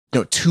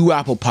No, 2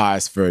 apple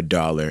pies for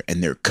 $1,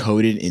 and they're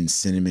coated in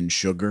cinnamon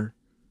sugar,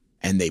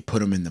 and they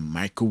put them in the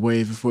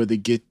microwave before they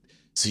get.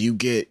 So you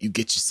get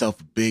yourself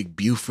a big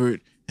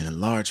Buford and a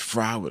large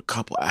fry with a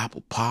couple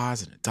apple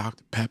pies and a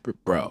Dr. Pepper,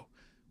 bro.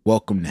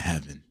 Welcome to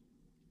heaven.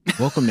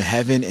 Welcome to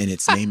heaven, and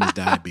its name is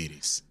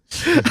diabetes.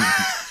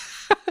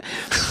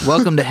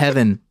 Welcome to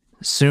heaven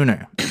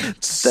sooner.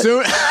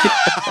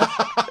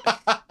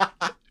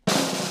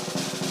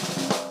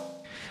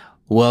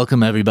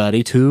 Welcome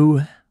everybody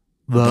to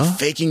the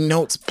Faking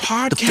Notes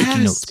podcast. The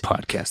Faking Notes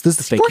podcast. This is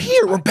the Faking Notes. We're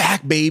here. Podcast. We're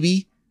back,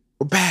 baby.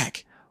 We're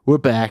back. We're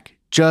back.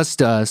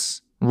 Just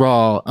us,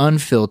 raw,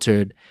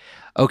 unfiltered.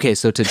 Okay,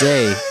 so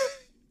today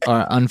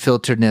our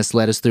unfilteredness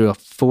led us through a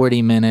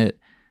 40-minute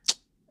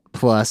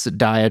plus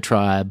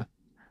diatribe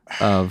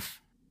of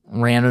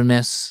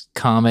randomness,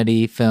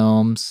 comedy,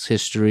 films,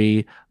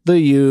 history, the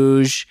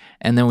huge,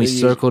 and then we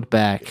circled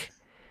back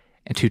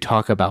and to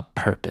talk about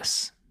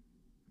purpose.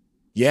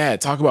 Yeah,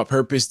 talk about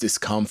purpose,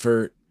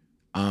 discomfort.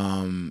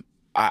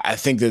 I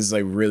think this is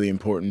like really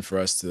important for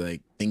us to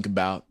like think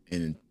about,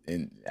 and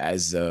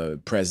as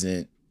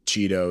President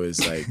Cheeto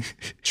is like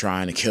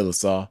trying to kill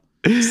us all.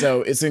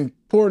 So it's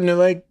important to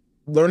like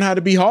learn how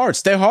to be hard.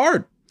 Stay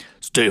hard.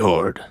 Stay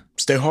hard.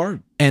 Stay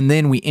hard. And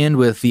then we end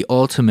with the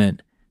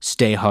ultimate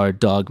stay hard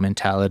dog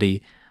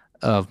mentality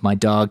of my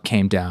dog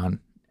came down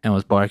and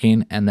was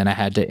barking, and then I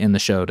had to end the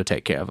show to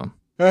take care of him.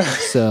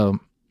 So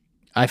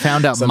I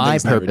found out my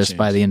purpose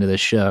by the end of the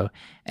show,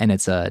 and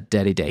it's a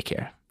daddy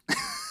daycare.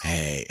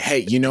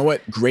 Hey, you know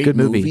what? Great Good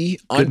movie.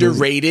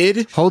 Underrated.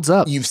 Movie. Holds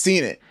up. You've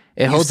seen it.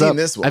 It holds up.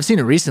 This one. I've seen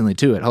it recently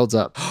too. It holds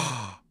up.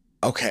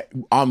 Okay.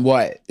 On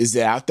what? Is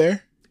it out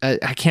there?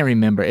 I can't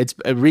remember. It's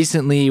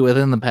recently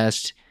within the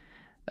past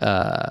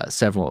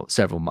several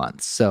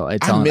months. So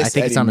it's on. I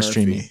think it's on a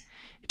streaming.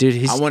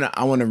 Dude, I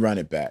want to run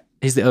it back.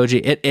 He's the OG.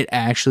 It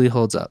actually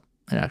holds up.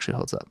 It actually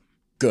holds up.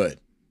 Good.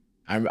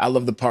 I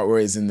love the part where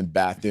he's in the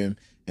bathroom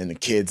and the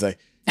kid's like,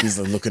 he's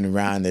like looking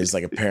around. There's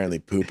like apparently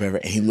poop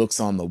everywhere. And he looks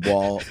on the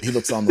wall. He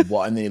looks on the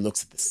wall and then he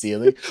looks at the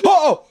ceiling.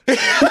 Oh!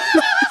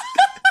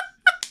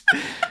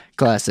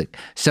 Classic.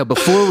 So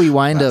before we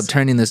wind up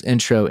turning this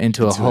intro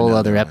into a whole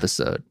other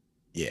episode.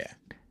 Yeah.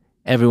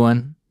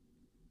 Everyone,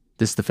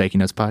 this is the Faking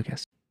Notes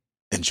podcast.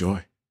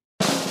 Enjoy.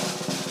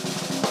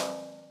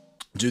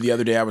 Dude, the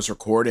other day I was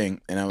recording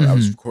and I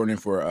was recording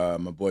for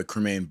my boy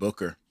Cremaine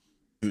Booker,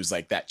 who's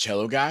like that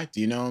cello guy.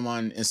 Do you know him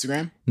on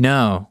Instagram?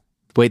 No.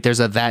 Wait, there's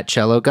a That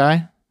Cello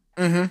guy?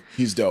 Mm-hmm.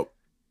 He's dope.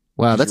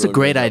 Wow, that's really a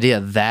great idea.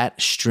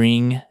 That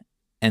string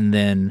and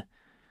then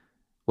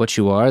what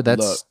you are.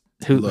 That's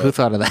who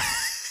thought of that?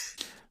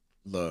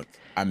 Look,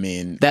 I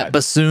mean, that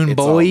bassoon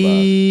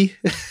boy.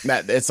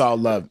 It's all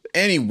love.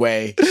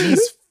 Anyway,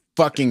 he's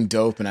fucking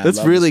dope, and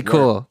that's really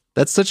cool.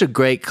 That's such a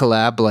great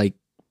collab. Like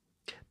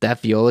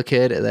that viola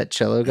kid, that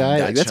cello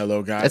guy,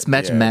 cello guy. That's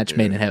match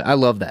made in heaven. I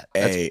love that.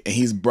 Hey, and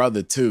he's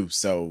brother too.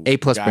 So A+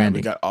 branding.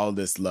 We got all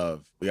this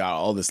love. We got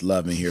all this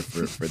love in here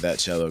for that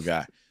cello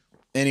guy.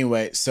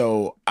 Anyway,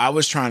 so I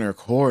was trying to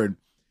record,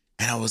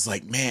 and I was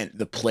like, man,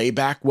 the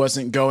playback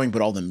wasn't going,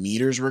 but all the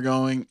meters were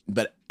going.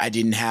 But I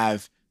didn't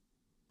have.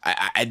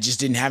 I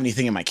just didn't have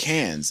anything in my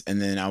cans. And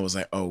then I was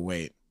like, oh,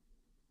 wait.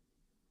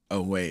 I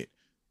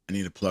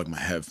need to plug my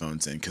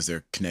headphones in because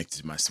they're connected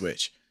to my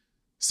Switch.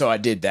 So I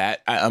did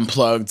that. I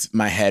unplugged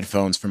my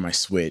headphones from my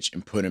Switch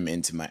and put them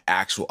into my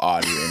actual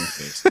audio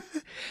interface.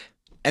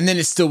 And then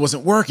it still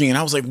wasn't working. And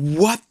I was like,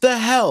 what the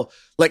hell?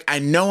 Like, I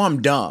know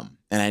I'm dumb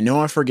and I know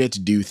I forget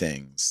to do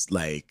things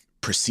like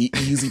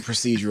easy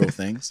procedural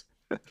things.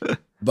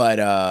 But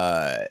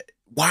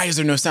why is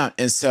there no sound?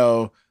 And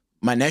so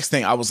my next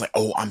thing, I was like,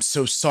 oh, I'm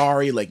so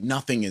sorry. Like,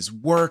 nothing is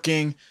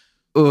working.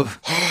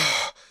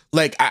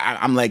 Like,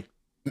 I'm like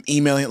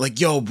emailing,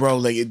 like, yo, bro,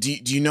 like, do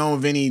you know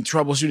of any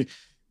troubleshooting?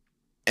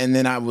 And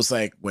then I was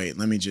like, wait,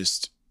 let me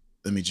just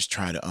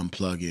try to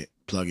unplug it,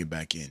 plug it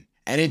back in.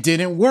 And it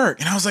didn't work.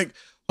 And I was like,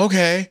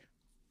 okay.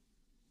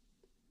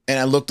 And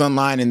I looked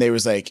online and they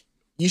was like,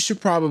 you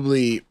should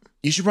probably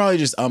just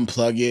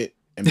unplug it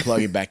and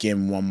plug it back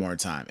in one more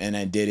time. And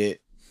I did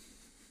it.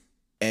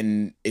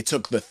 And it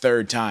took the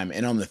third time.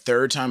 And on the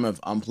third time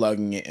of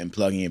unplugging it and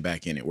plugging it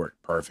back in, it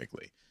worked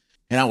perfectly.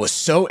 And I was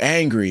so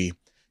angry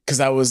because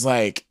I was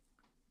like,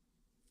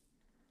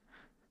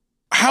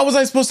 how was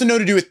I supposed to know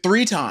to do it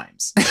 3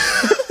 times?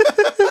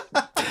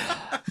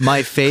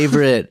 My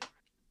favorite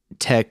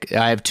tech,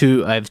 I have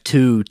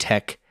two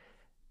tech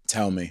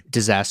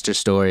disaster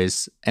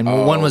stories. And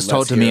one was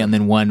told to me and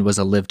then one was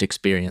a lived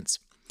experience.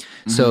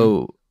 Mm-hmm.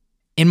 So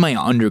in my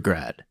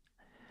undergrad,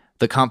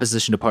 the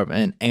composition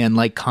department and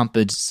like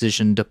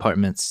composition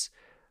departments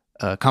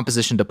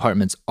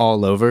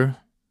all over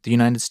the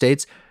United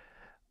States,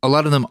 a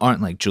lot of them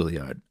aren't like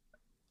Juilliard.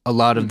 A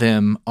lot of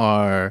them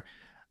are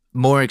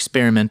more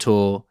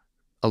experimental,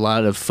 a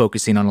lot of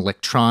focusing on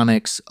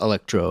electronics,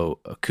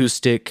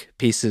 electroacoustic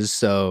pieces,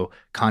 so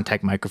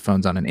contact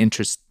microphones on an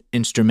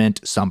instrument,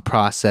 some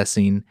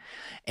processing,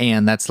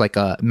 and that's like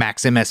a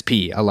max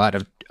MSP, a lot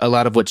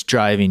of what's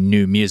driving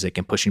new music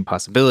and pushing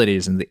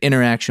possibilities and the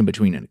interaction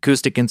between an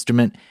acoustic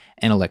instrument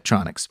and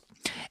electronics.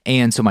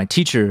 And so my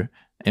teacher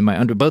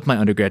and both my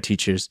undergrad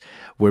teachers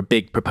were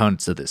big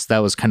proponents of this. That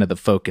was kind of the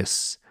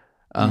focus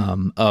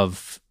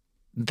of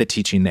the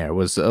teaching there,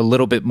 was a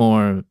little bit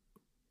more,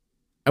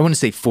 I wouldn't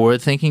say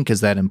forward thinking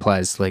because that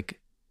implies like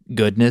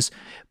goodness,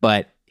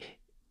 but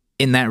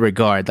in that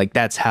regard, like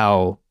that's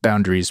how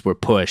boundaries were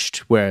pushed.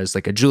 Whereas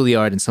like a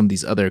Juilliard and some of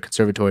these other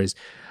conservatories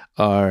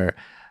are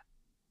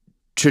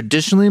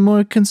traditionally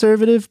more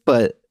conservative,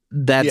 but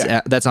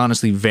that's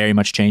honestly very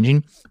much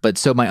changing. But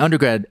so my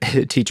undergrad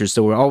teachers,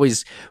 so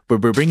we're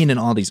bringing in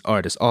all these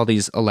artists, all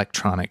these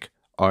electronic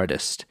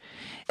artists.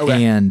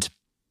 Okay. And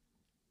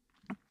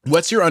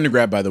what's your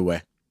undergrad, by the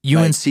way?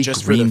 UNC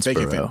just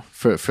Greensboro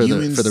for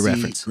the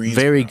reference.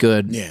 Greensboro. Very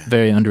good,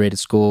 very underrated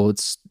school.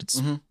 It's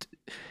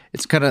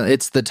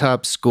the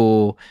top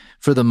school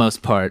for the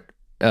most part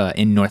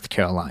in North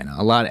Carolina.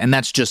 And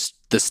that's just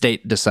the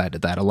state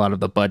decided that. A lot of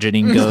the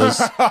budgeting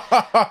goes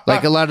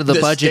like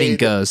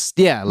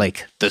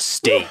the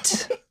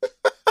state.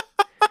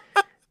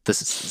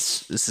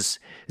 This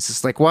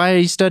is like, why are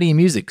you studying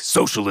music?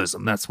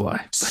 Socialism, that's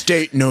why.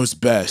 State knows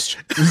best.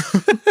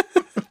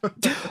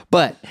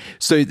 But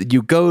so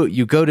you go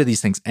to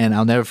these things, and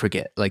I'll never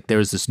forget, like there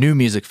was this new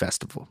music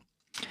festival,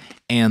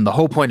 and the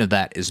whole point of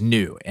that is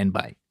new, and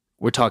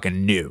we're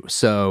talking new.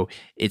 So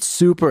it's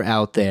super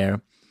out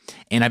there.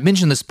 And I've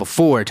mentioned this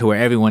before to where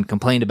everyone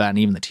complained about it, and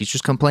even the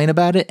teachers complain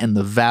about it. And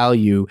the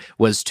value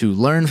was to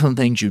learn from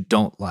things you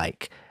don't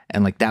like.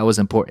 And like that was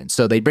important.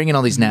 So they bring in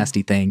all these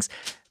nasty things.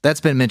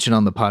 That's been mentioned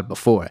on the pod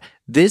before.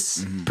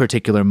 This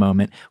particular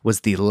moment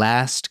was the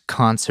last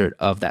concert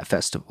of that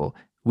festival.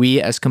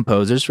 We as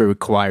composers were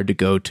required to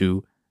go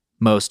to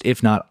most,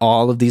 if not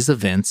all, of these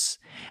events.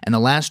 And the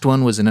last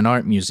one was in an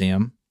art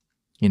museum,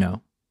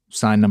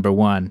 sign number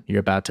 1, you're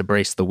about to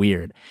brace the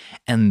weird.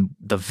 And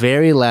the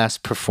very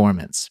last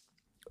performance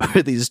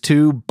were these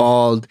two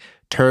bald,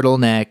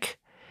 turtleneck,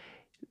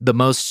 the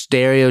most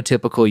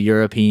stereotypical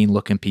European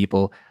looking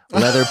people,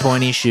 leather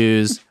pointy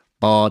shoes,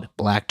 bald,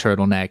 black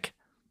turtleneck,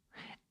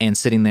 and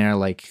sitting there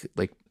like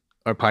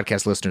our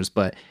podcast listeners,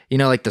 but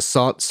like the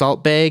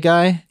Salt Bay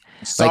guy.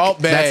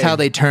 Salt Bay. That's how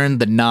they turn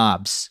the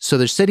knobs. So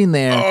they're sitting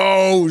there.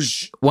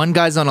 One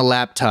guy's on a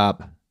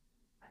laptop,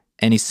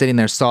 and he's sitting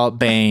there Salt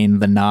Baying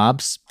the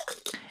knobs,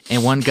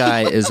 and one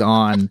guy is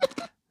on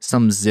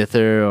some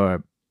zither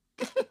or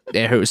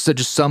so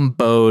just some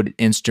bowed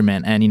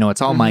instrument, and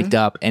it's all mic'd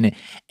up, and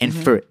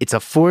it's a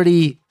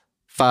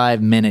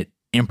 45-minute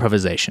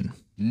improvisation.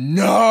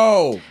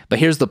 No. But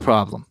here's the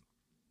problem.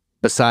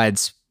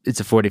 Besides, it's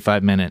a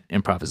 45-minute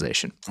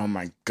improvisation. Oh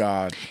my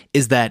God.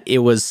 Is that it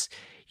was,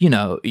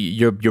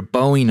 you're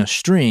bowing a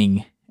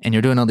string and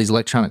you're doing all these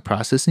electronic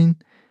processing.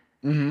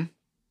 Mm-hmm.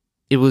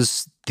 It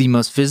was the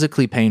most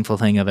physically painful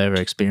thing I've ever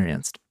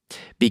experienced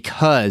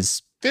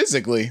because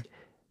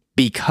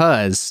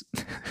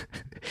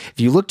if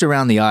you looked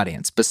around the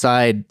audience,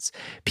 besides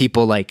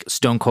people like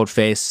Stone Cold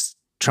Face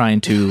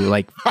trying to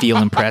like feel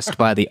impressed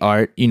by the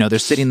art, they're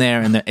sitting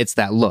there and it's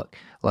that look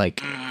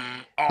like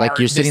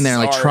you're sitting there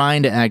like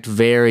trying to act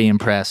very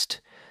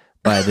impressed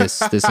by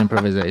this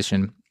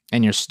improvisation,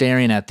 and you're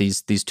staring at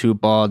these two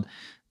bald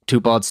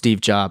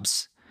Steve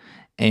Jobs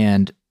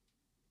and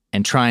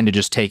trying to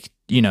just take,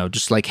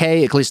 just like,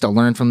 hey, at least I'll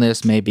learn from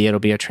this. Maybe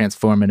it'll be a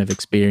transformative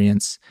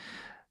experience.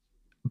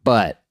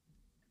 But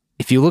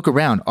if you look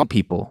around, all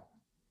people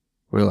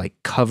were like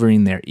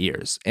covering their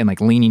ears and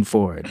like leaning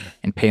forward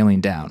and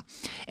paling down.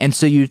 And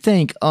so you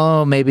think,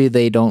 oh, maybe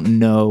they don't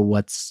know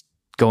what's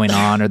going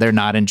on, or they're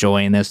not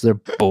enjoying this. They're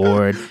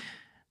bored.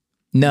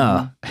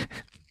 No,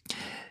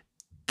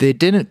 they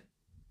didn't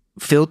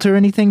filter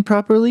anything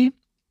properly.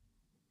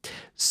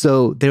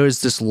 So there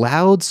was this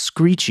loud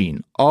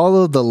screeching.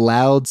 All of the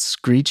loud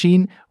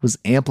screeching was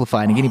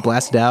amplified and getting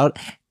blasted out.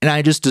 And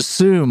I just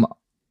assume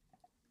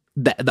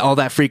that all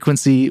that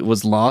frequency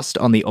was lost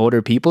on the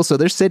older people. So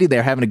they're sitting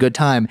there having a good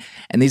time,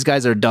 and these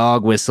guys are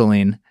dog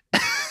whistling.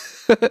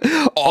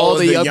 all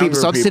the young people.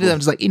 So I'm sitting there,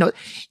 I'm just like,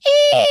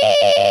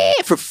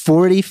 for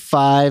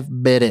 45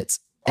 minutes.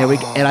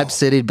 And I'm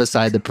sitting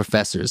beside the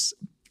professors.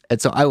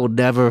 And so I'll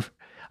never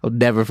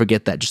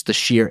forget that, just the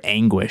sheer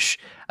anguish.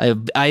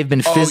 I've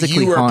been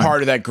physically harmed. You were a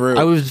part of that group.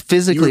 I was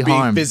physically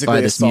harmed physically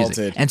by this assaulted.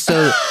 music. And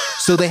so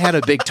they had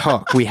a big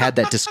talk. We had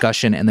that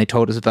discussion, and they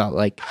told us about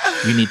like,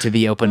 you need to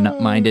be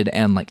open-minded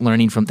and like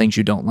learning from things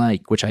you don't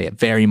like, which I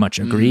very much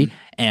agree,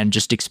 and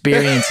just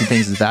experiencing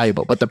things is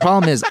valuable. But the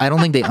problem is, I don't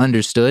think they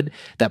understood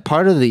that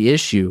part of the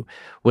issue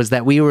was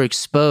that we were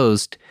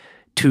exposed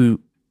to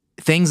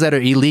things that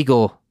are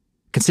illegal,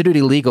 considered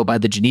illegal by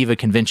the Geneva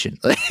Convention.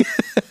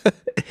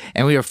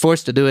 And we were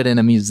forced to do it in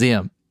a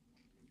museum.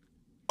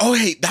 Oh,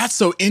 hey, that's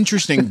so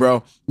interesting,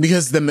 bro.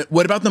 Because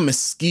what about the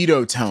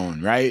mosquito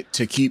tone, right?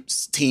 To keep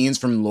teens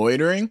from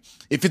loitering?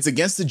 If it's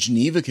against the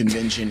Geneva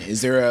Convention,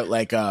 is there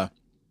a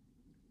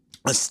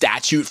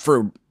statute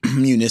for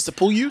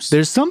municipal use?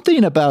 There's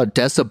something about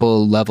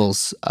decibel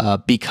levels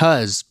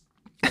because,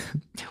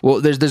 well,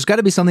 there's got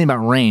to be something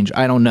about range.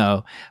 I don't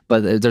know.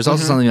 But there's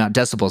also something about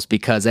decibels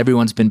because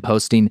everyone's been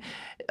posting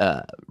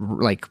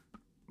like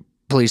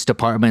police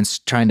departments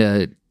trying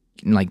to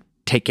like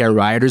take care of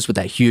rioters with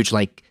that huge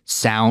like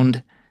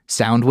sound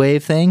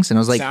wave things. And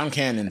I was like, sound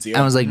cannons. Yeah.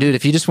 I was like, dude,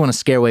 if you just want to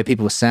scare away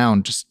people with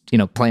sound, just,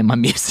 play my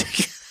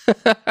music.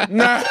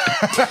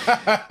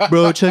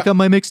 Bro, check out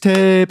my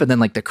mixtape. And then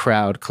like the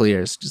crowd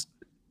clears.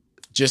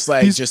 Just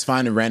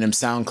find a random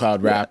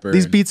SoundCloud rapper.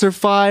 These beats are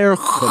fire.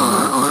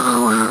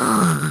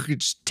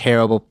 Just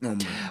terrible. Oh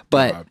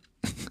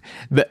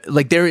but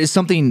like there is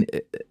something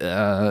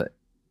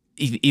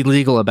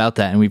illegal about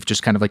that. And we've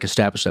just kind of like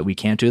established that we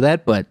can't do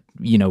that. But,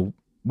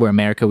 we're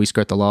America, we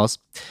skirt the laws.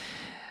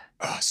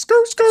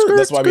 Skirt.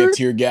 That's why we have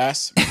tear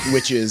gas,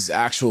 which is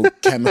actual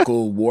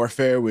chemical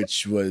warfare,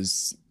 which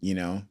was,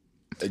 a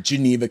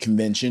Geneva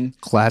Convention.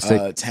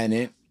 Classic.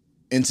 Tenet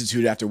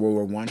instituted after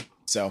World War I.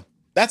 So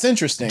that's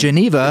interesting.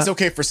 Geneva. It's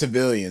okay for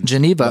civilians.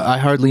 Geneva, I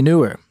hardly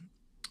knew her.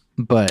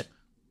 But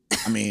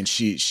I mean,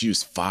 she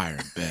was fire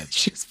in bed.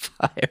 She was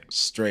fire.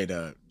 Straight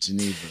up.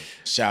 Geneva.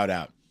 Shout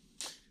out.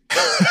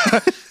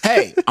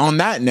 Hey, on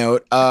that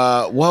note,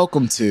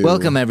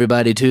 welcome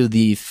everybody to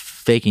the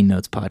Faking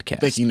Notes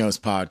podcast. Faking Notes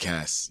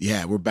podcast.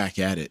 Yeah, we're back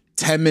at it.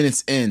 10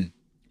 minutes in.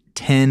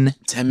 10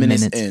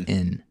 minutes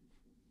in.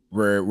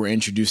 We're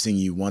introducing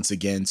you once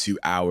again to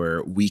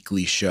our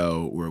weekly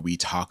show where we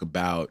talk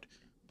about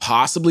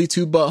possibly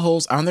two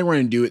buttholes. I don't think we're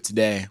going to do it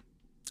today.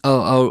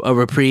 Oh, a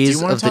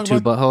reprise of the two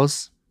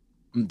buttholes?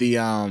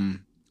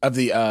 Of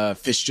the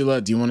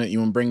fistula. Do you want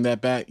to bring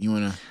that back?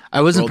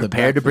 I wasn't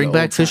prepared to bring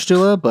back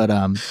fistula, but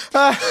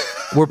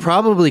we're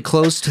probably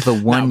close to the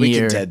 1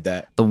 year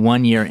the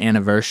 1 year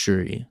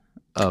anniversary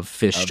of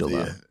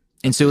fistula.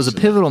 And so it was a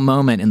pivotal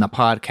moment in the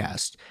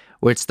podcast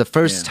where it's the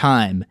first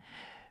time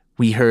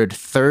we heard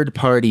third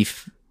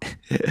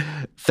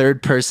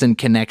person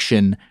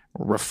connection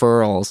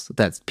referrals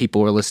that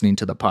people were listening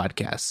to the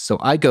podcast. So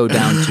I go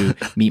down to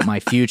meet my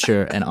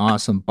future and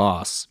awesome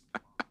boss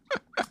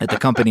at the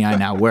company I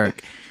now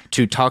work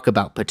to talk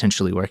about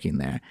potentially working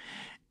there.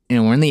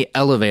 And we're in the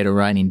elevator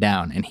riding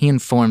down, and he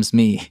informs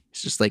me,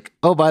 it's just like,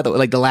 oh, by the way,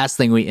 like the last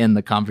thing we end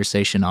the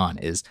conversation on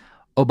is,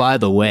 oh, by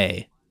the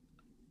way,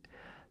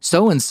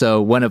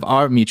 so-and-so, one of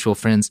our mutual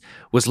friends,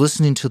 was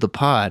listening to the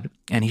pod,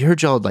 and he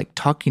heard y'all like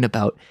talking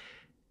about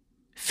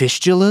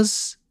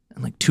fistulas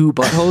and like two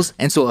buttholes.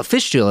 And so a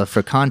fistula,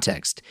 for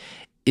context,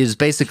 is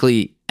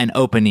basically an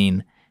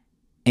opening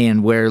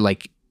and where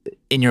like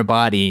in your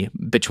body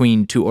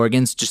between two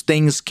organs, just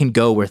things can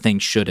go where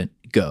things shouldn't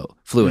go,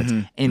 fluids.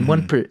 And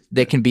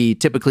that can be,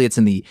 typically it's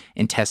in the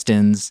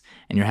intestines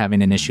and you're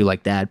having an issue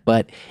like that,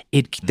 but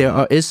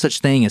there is such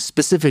thing as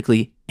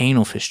specifically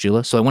anal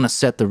fistula. So I want to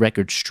set the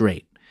record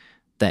straight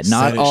that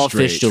not all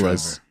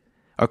fistulas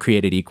are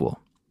created equal.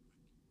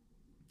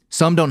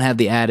 Some don't have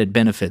the added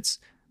benefits.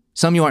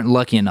 Some you aren't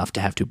lucky enough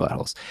to have two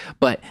buttholes,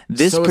 but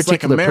this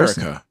particular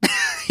America.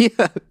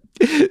 Yeah.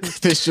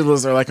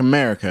 Fistulas are like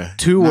America.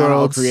 Two not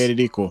worlds all created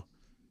equal.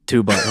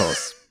 Two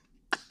buttholes.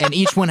 And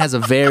each one has a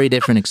very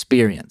different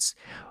experience.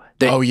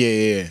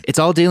 Yeah. It's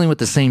all dealing with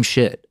the same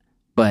shit,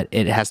 but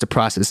it has to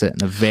process it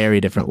in a very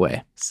different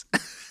way.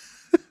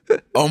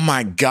 Oh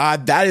my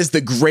God, that is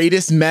the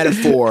greatest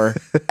metaphor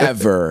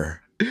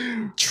ever.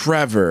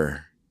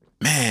 Trevor,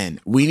 man,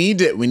 we need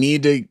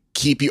to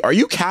keep you. Are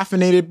you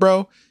caffeinated,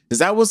 bro? Is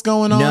that what's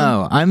going on?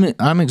 No,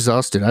 I'm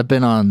exhausted. I've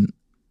been on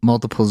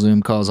multiple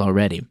Zoom calls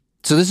already.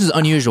 So this is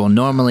unusual.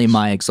 Normally,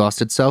 my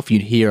exhausted self,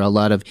 you'd hear a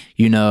lot of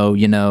and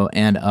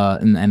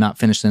not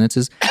finished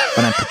sentences.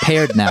 But I'm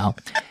prepared now,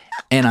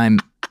 and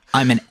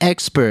I'm an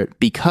expert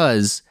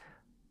because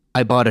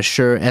I bought a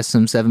Shure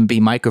SM7B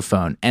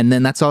microphone, and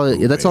then that's all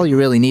you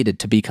really needed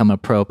to become a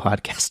pro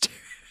podcaster.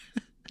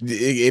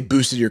 It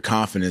boosted your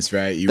confidence,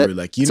 right? You were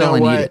like, you know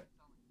what?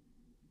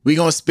 We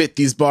gonna spit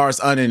these bars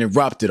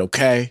uninterrupted,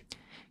 okay?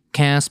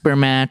 Casper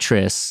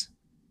mattress.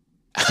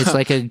 It's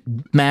like a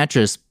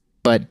mattress,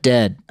 but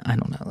dead. I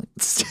don't know.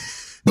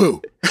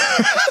 Boo.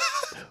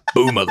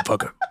 Boo,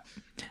 motherfucker.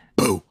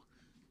 Boo.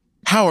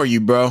 How are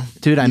you, bro?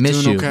 Dude, I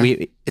miss you.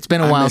 Okay? It's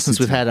been a while since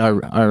we've had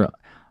our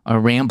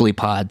rambly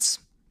pods.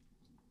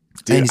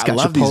 Dude, and he's got I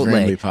love Chipotle. these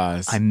rambly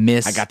pods. I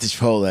got the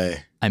Chipotle.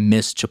 I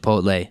miss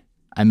Chipotle.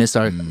 I miss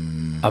our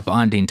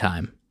bonding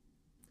time.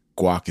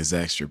 Guac is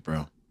extra,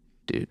 bro.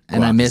 Dude.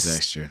 And I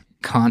miss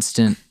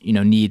constant,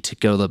 need to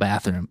go to the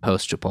bathroom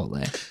post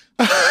Chipotle.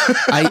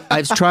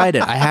 I've tried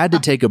it. I had to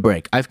take a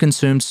break. I've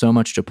consumed so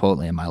much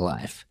Chipotle in my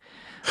life.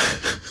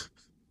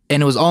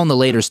 And it was all in the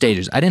later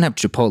stages. I didn't have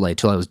Chipotle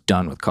till I was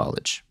done with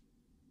college.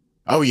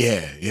 Oh,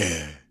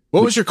 yeah.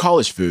 What was your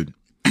college food?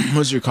 What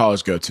was your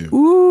college go-to?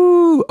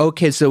 Ooh,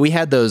 okay. So we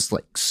had those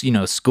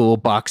school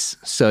bucks.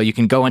 So you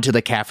can go into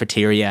the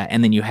cafeteria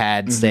and then you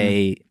had,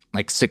 say,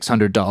 like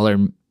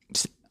 $600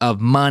 of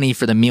money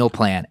for the meal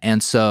plan.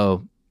 And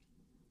so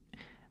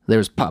there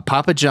was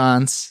Papa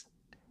John's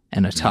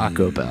and a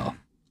Taco Bell.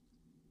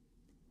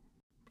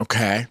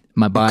 Okay.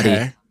 My body.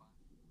 Okay.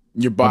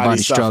 Your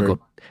body struggled.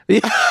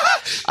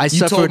 I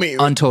suffered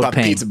untold about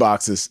pain. Pizza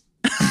boxes.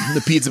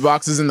 The pizza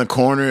boxes in the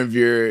corner of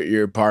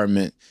your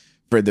apartment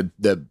for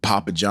the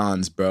Papa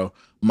John's, bro.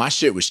 My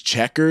shit was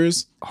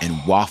Checkers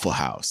and Waffle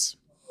House.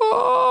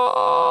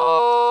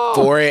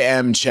 4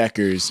 a.m.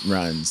 Checkers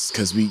runs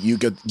because you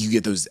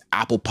get those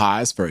apple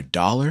pies for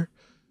 $1.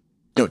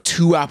 No,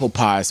 2 apple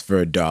pies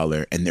for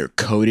 $1, and they're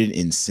coated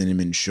in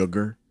cinnamon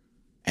sugar,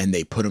 and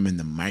they put them in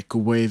the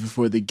microwave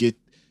before they get.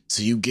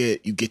 So you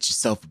get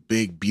yourself a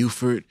big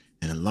Buford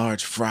and a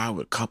large fry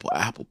with a couple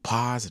apple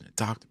pies and a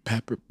Dr.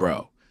 Pepper,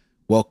 bro.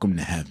 Welcome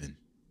to heaven.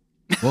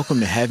 Welcome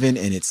to heaven,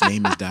 and its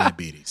name is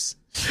diabetes.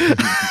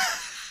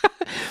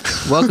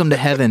 Welcome to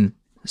heaven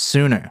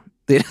sooner.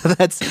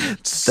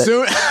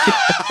 Soon.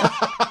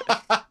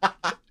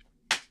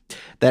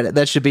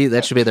 That should be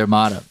their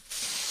motto.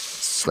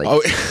 It's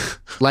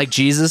like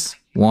Jesus,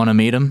 want to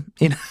meet him,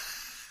 you know.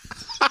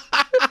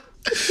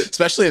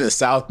 Especially in the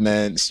South,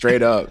 man.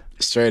 Straight up.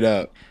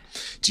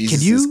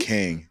 Jesus is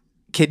king.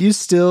 Can you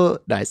still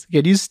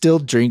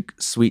drink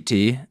sweet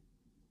tea?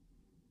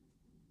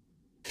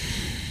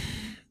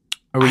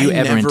 Or were you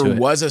ever into it? I never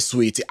was a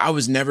sweet tea. I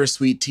was never a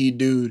sweet tea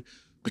dude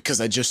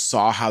because I just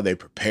saw how they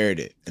prepared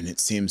it and it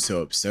seemed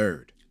so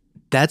absurd.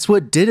 That's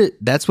what did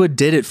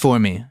it for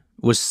me,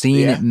 was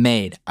seeing it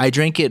made. I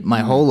drank it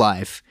my whole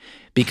life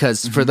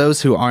because for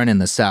those who aren't in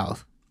the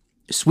South,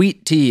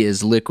 sweet tea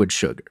is liquid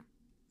sugar.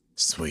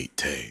 Sweet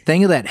tea.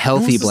 Think of that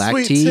healthy black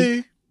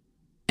tea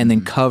and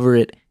then cover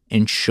it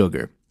in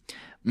sugar.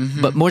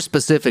 Mm-hmm. But more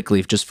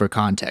specifically, just for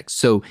context,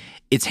 so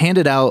it's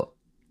handed out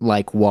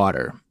like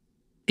water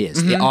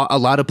is. Mm-hmm. A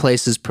lot of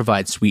places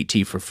provide sweet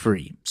tea for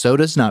free.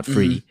 Soda's not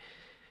free. Mm-hmm.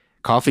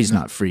 Coffee's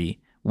not free.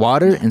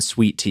 Water and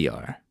sweet tea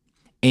are.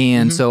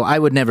 And so I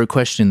would never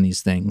question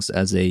these things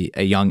as a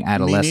young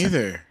adolescent. Me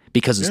neither.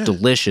 Because it's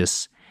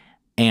delicious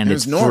and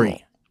it's normal.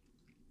 Free.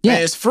 Yeah,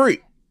 and it's free.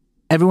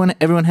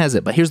 Everyone has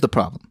it, but here's the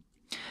problem.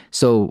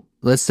 So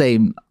let's say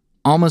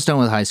almost done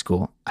with high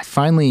school.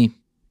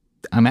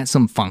 I'm at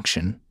some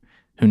function,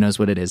 who knows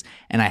what it is,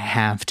 and I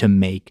have to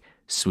make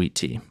sweet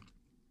tea.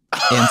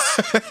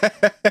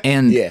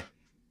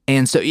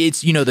 And so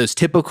it's, those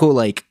typical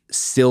like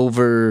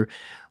silver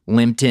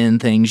Lipton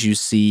things you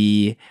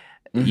see,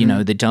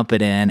 they dump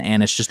it in,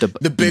 and it's just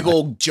the big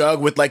old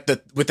jug with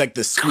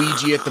the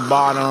squeegee at the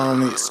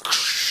bottom.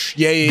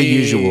 The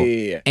usual.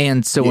 Yeah.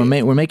 And so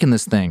we're making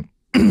this thing,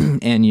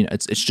 and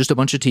it's just a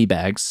bunch of tea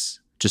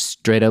bags, just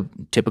straight up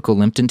typical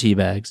Lipton tea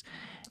bags.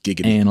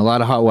 Giggity. And a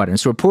lot of hot water. And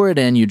so we pour it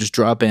in, you just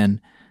drop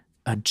in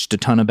just a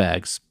ton of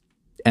bags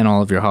and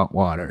all of your hot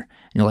water.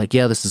 And you're like,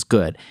 yeah, this is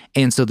good.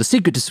 And so the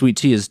secret to sweet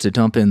tea is to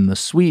dump in the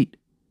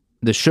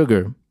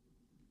sugar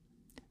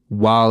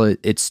while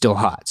it's still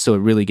hot. So it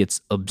really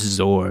gets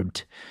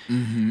absorbed.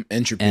 Mm-hmm.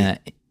 Entropy.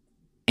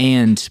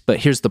 But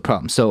here's the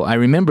problem. So I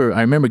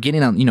remember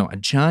getting out, a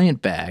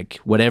giant bag,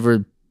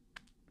 whatever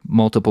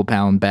multiple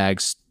pound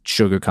bags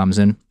sugar comes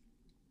in.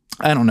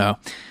 I don't know.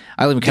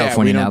 I live in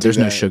California now. There's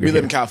no sugar. We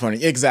live in California.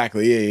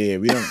 Exactly. Yeah.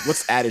 We don't.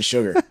 What's added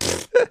sugar,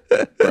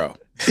 bro?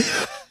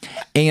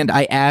 And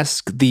I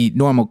ask the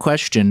normal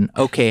question.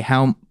 Okay,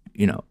 how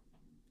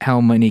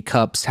many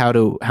cups?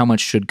 How much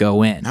should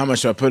go in? How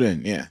much do I put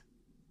in? Yeah.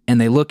 And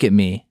they look at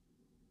me,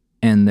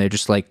 and they're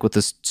just like with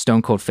this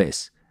stone cold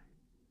face.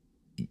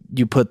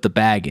 You put the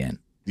bag in.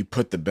 You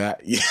put the bag.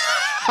 Yeah.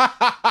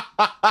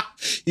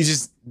 You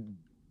just.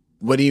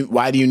 Why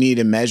do you need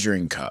a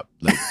measuring cup?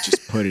 Like,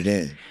 just put it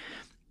in.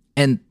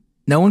 And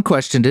no one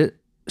questioned it.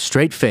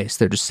 Straight face.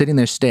 They're just sitting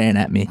there staring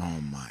at me.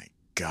 Oh my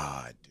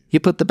God. You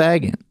put the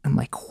bag in. I'm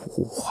like,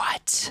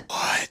 what?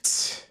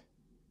 What?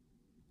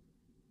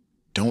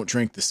 Don't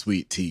drink the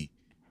sweet tea.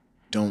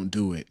 Don't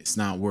do it. It's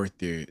not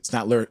worth it. It's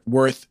not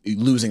worth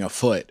losing a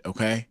foot,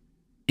 okay?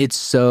 It's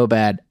so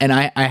bad. And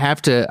I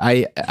have to,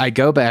 I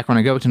go back, when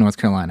I go to North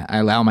Carolina, I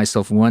allow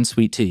myself one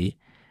sweet tea,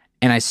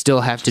 and I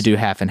still have to do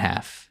half and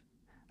half.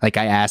 Like,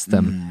 I ask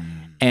them.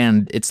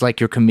 And it's like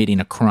you're committing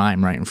a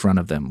crime right in front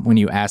of them when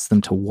you ask them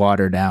to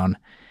water down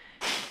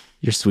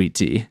your sweet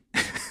tea.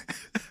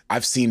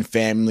 I've seen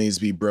families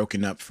be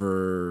broken up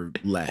for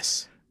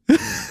less,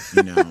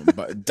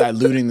 but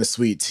diluting the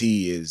sweet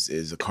tea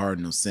is a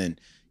cardinal sin.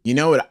 You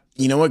know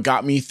what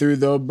got me through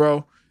though,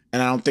 bro?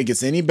 And I don't think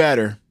it's any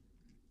better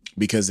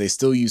because they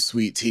still use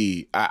sweet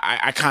tea.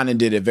 I kind of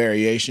did a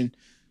variation.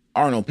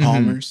 Arnold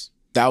Palmer's.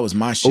 That was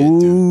my shit,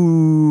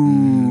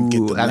 dude.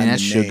 Get the lemonade,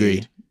 that's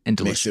sugary and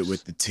delicious. Mix it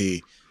with the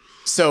tea.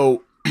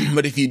 So,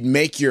 but if you'd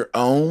make your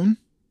own,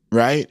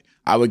 right?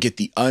 I would get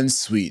the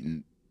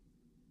unsweetened,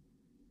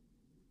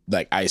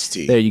 like iced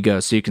tea. There you go.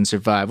 So you can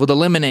survive. Well, the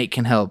lemonade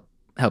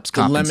helps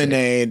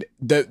compensate.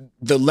 The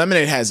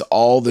lemonade has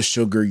all the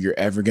sugar you're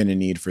ever going to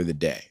need for the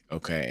day.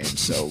 Okay. And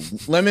so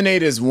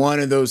lemonade is one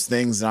of those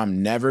things that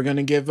I'm never going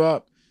to give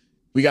up.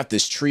 We got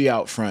this tree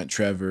out front,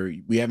 Trevor.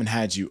 We haven't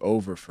had you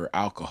over for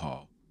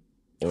alcohol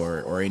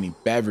or any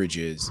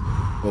beverages,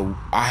 but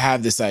I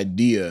have this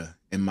idea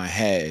in my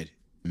head,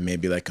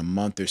 maybe like a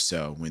month or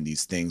so, when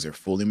these things are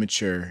fully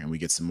mature and we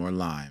get some more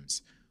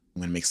limes,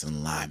 I'm going to make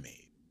some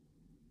limeade.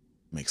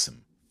 Make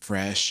some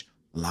fresh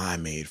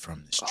limeade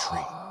from this tree.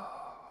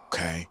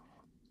 Okay?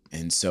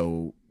 And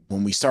so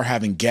when we start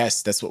having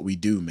guests, that's what we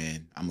do,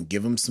 man. I'm going to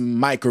give them some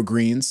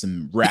microgreens,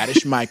 some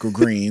radish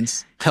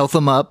microgreens. Health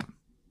them up.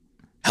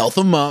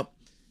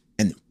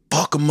 And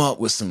fuck them up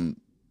with some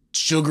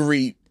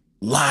sugary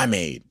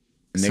limeade.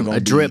 And they're A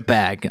drip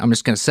bag. I'm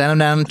just going to set them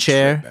down in a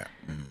chair.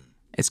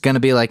 It's going to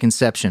be like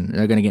Inception.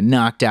 They're going to get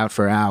knocked out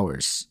for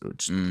hours.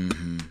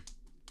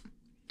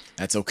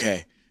 That's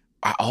okay.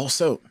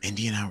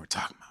 Mindy and I were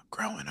talking about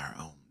growing our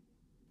own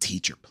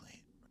teacher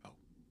plant, bro.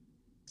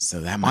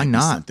 So that might be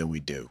something we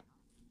do.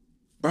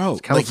 Bro,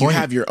 like you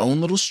have your own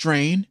little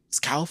strain. It's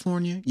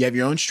California. You have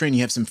your own strain.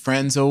 You have some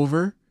friends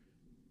over.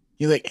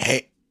 You're like,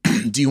 hey,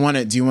 do you want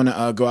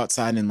to go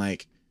outside and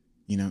like,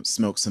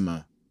 smoke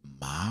some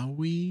my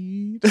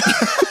weed?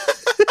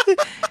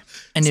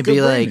 And you'd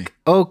be like,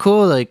 oh,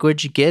 cool. Like,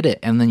 where'd you get it?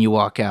 And then you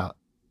walk out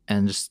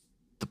and just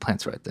the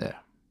plant's right there.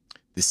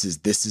 This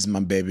is my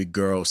baby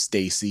girl,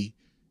 Stacy.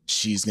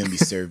 She's going to be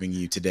serving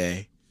you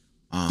today.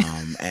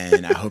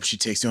 And I hope she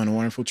takes you on a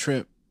wonderful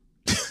trip.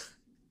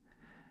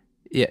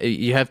 Yeah,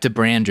 you have to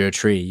brand your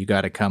tree. You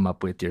got to come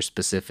up with your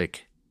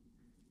specific.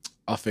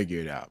 I'll figure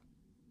it out.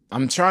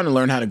 I'm trying to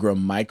learn how to grow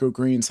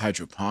microgreens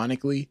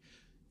hydroponically.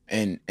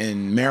 And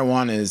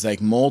marijuana is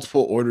like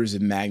multiple orders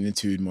of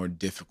magnitude more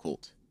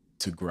difficult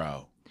to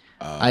grow.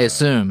 I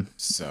assume.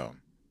 So,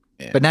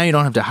 yeah. But now you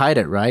don't have to hide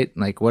it, right?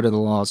 Like, what are the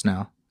laws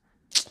now?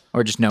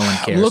 Or just no one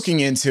cares? I'm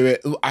looking into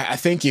it. I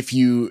think if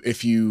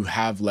you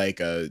have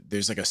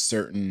there's like a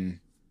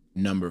certain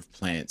number of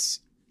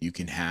plants you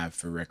can have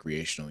for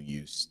recreational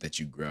use that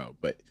you grow,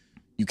 but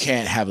you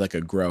can't have like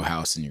a grow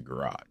house in your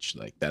garage.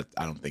 Like that,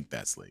 I don't think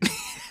that's legal.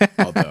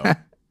 Although,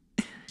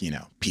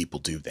 people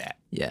do that.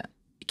 Yeah.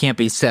 You can't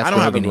be Seth Rogen. I don't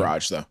have a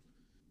garage though.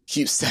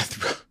 Keep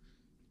Seth.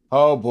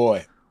 Oh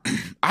boy.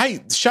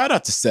 I shout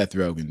out to Seth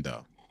Rogen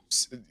though.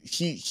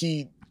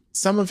 He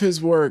some of his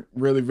work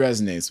really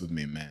resonates with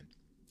me, man.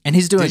 And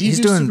he's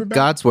doing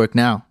God's work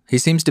now. He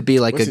seems to be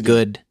like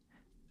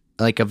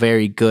a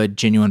very good,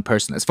 genuine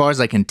person, as far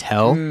as I can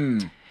tell.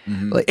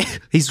 Like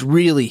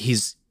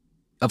he's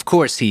of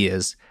course he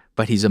is,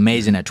 but he's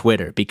amazing at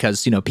Twitter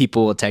because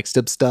people will text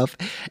him stuff,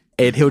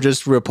 and he'll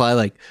just reply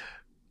like,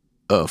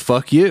 "Oh,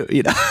 fuck you,"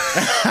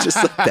 just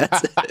like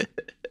that's it.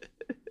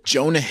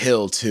 Jonah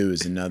Hill too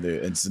is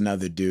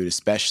another dude,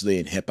 especially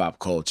in hip hop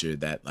culture,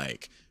 that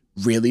like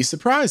really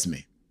surprised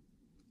me.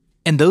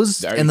 And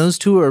those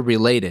two are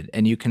related,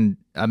 and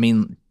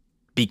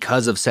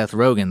because of Seth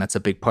Rogen, that's a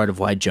big part of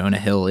why Jonah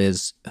Hill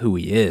is who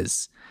he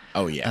is.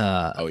 Oh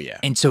yeah,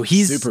 And so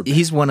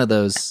he's one of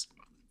those.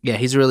 Yeah,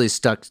 he's really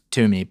stuck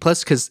to me.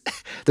 Plus, because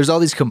there's all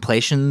these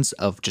compilations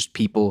of just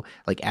people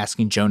like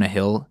asking Jonah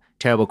Hill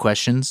terrible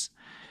questions.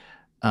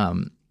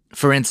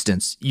 For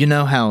instance,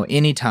 how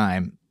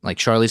anytime like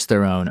Charlize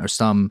Theron or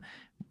some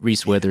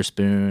Reese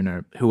Witherspoon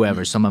or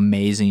whoever, some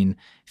amazing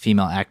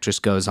female actress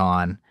goes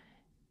on,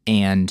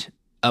 and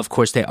of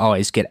course they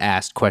always get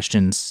asked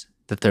questions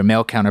that their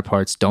male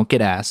counterparts don't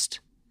get asked.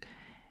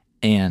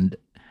 And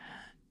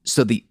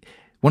so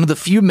one of the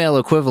few male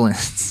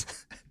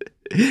equivalents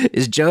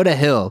is Jonah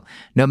Hill.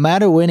 No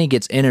matter when he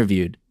gets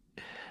interviewed,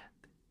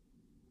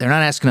 they're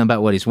not asking him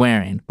about what he's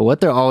wearing, but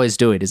what they're always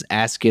doing is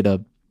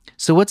asking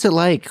so what's it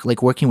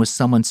like working with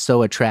someone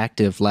so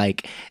attractive,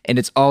 and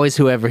it's always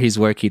whoever he's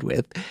working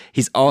with.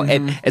 He's all,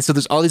 and so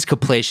there's all these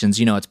compilations,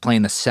 it's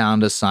playing The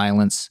Sound of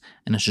Silence,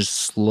 and it's just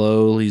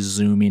slowly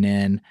zooming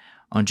in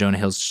on Jonah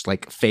Hill's just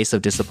like face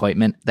of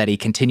disappointment that he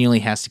continually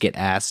has to get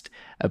asked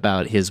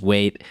about his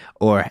weight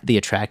or the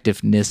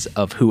attractiveness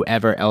of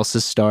whoever else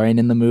is starring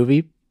in the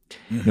movie.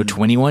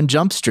 21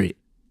 Jump Street.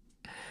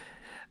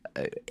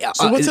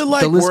 So what's it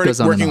like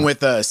working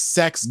with a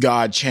sex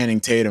god Channing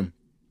Tatum?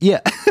 Yeah.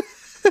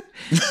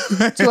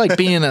 It's like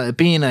being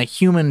a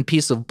human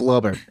piece of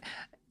blubber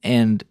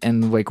and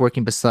like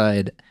working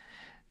beside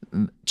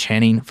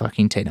Channing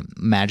fucking Tatum,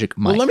 Magic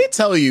Mike. Well, let me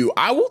tell you,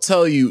 I will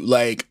tell you,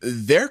 like,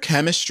 their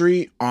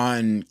chemistry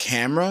on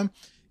camera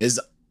is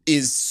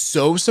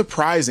so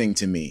surprising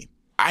to me.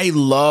 I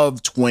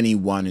love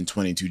 21 and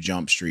 22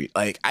 Jump Street.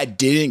 Like, I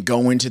didn't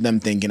go into them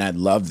thinking I'd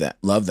love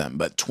them,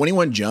 but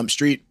 21 Jump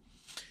Street,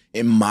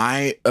 in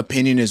my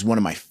opinion, is one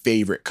of my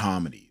favorite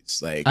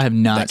comedies. Like, I have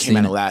not that came out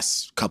in the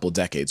last couple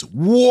decades.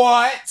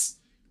 What?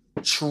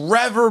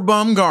 Trevor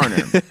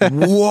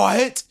Bumgarner.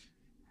 What?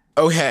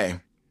 Okay,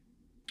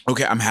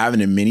 I'm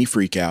having a mini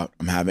freak out.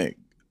 I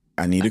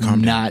need to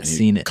calm down. Not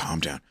seen it. Calm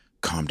down,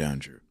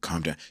 Drew.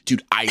 Calm down,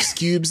 dude. Ice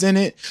Cube's in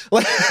it.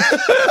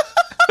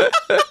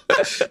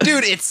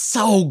 Dude, it's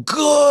so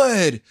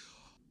good.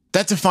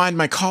 That defined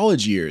my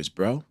college years,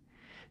 bro.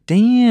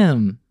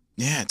 Damn.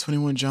 Yeah,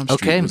 21 Jump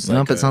Street. Okay, was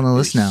like it's on the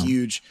list now.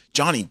 Huge.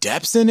 Johnny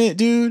Depp's in it,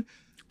 dude.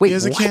 Wait, he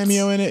has a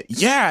cameo in it.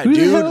 Yeah, Who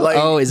dude.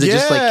 Like, is it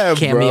just like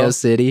Cameo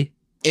City?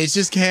 It's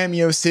just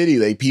Cameo City.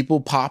 Like,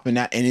 people popping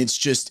out, and it's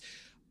just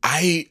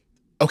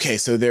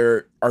so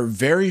there are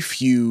very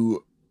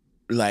few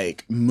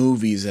like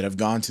movies that have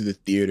gone to the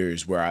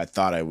theaters where I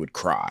thought I would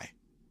cry,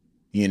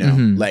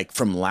 like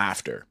from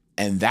laughter.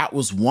 And that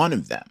was one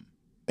of them.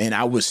 And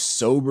I was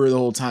sober the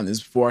whole time. This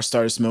is before I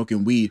started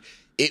smoking weed.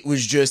 It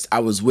was just, I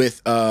was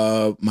with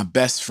my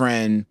best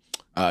friend,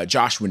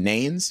 Joshua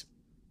Naines.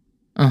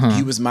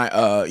 He was my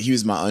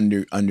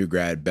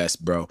undergrad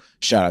best bro.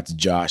 Shout out to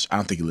Josh. I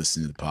don't think he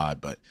listened to the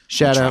pod, but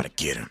shout out to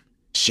get him.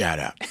 Shout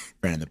out,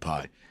 friend of the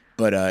pod.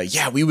 But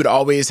yeah, we would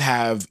always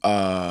have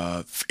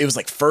it was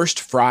like First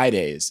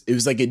Fridays. It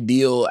was like a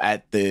deal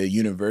at the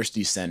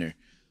university center.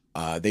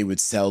 They would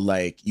sell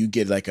like you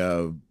get like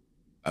a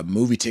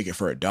movie ticket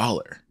for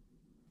 $1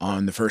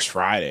 on the first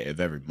Friday of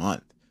every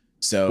month.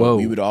 So Whoa.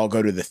 we would all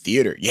go to the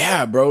theater.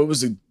 Yeah, bro, it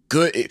was a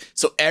good.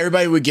 So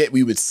everybody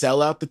we would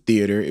sell out the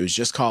theater. It was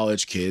just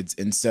college kids,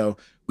 and so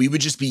we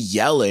would just be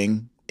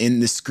yelling in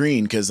the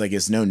screen because like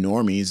it's no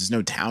normies, there's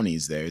no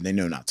townies there. They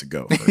know not to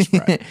go First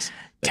Fridays.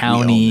 Like,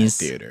 Townies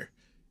theater.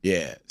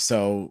 Yeah.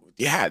 So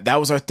yeah, that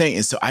was our thing.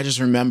 And so I just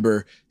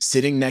remember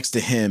sitting next to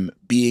him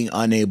being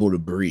unable to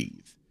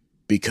breathe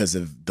because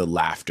of the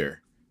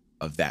laughter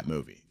of that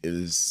movie. It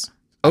was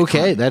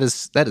okay.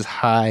 iconic. That is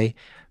high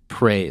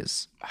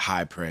praise.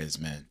 High praise,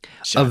 man.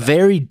 A Shout out.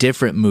 very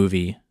different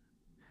movie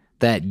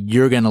that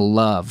you're gonna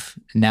love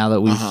now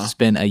that we've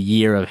spent a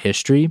year of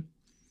history.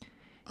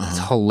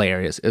 It's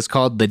hilarious. It's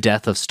called The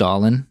Death of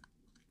Stalin.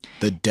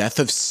 The Death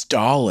of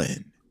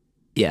Stalin.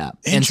 Yeah.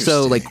 And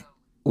so like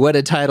what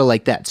a title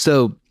like that.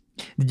 So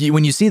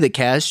when you see the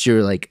cast,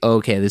 you're like,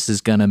 okay, this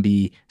is going to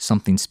be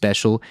something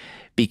special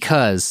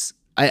because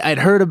I'd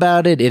heard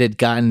about it. It had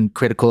gotten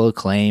critical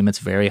acclaim. It's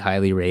very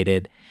highly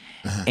rated.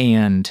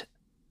 And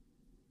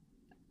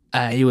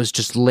it was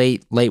just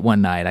late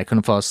one night. I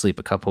couldn't fall asleep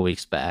a couple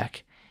weeks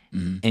back.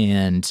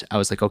 And I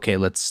was like, okay,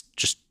 let's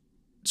just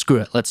screw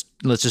it. Let's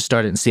just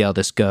start it and see how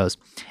this goes.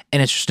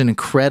 And it's just an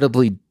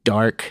incredibly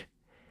dark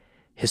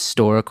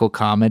historical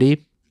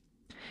comedy.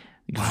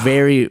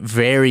 Very,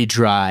 very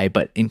dry,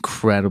 but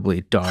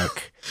incredibly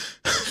dark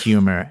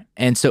humor.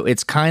 And so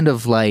it's kind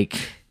of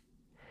like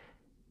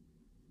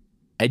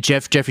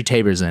Jeffrey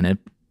Tabor's in it,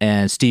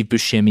 and Steve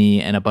Buscemi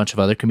and a bunch of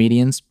other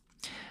comedians.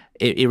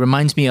 It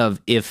reminds me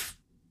of if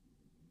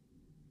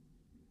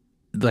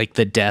like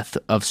The Death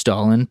of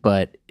Stalin,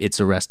 but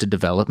it's Arrested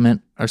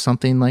Development or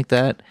something like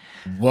that.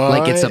 What?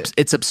 Like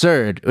it's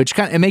absurd, which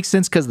kind of, it makes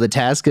sense because the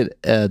task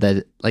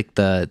that like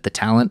the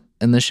talent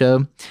in the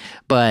show,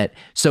 but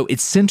so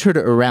it's centered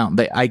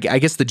around. I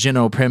guess the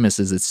general premise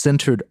is it's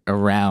centered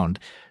around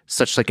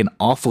such like an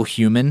awful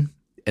human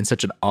and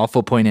such an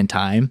awful point in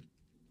time,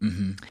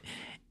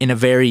 in a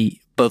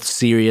very both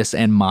serious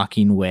and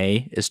mocking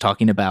way. Is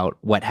talking about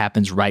what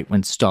happens right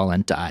when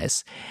Stalin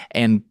dies,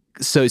 and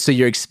so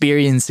you're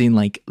experiencing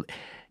like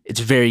it's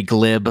very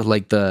glib,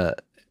 like the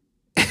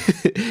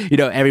you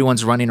know,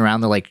 everyone's running around,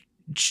 they're like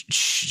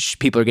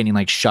people are getting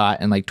like shot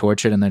and like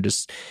tortured, and they're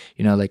just,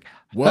 you know, like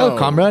hell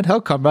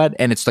comrade,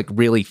 and it's like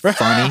really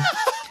funny.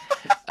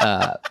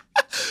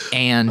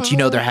 And you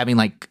know, they're having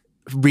like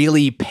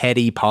really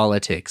petty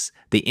politics,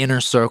 the inner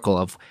circle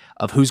of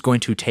who's going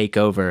to take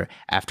over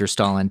after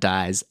Stalin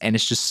dies, and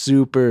it's just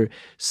super,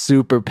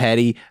 super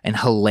petty and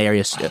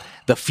hilarious.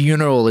 The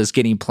funeral is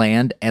getting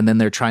planned, and then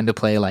they're trying to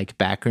play like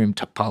backroom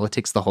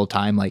politics the whole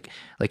time, like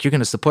you're going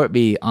to support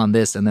me on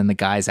this, and then the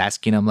guy's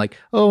asking him like,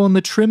 oh, on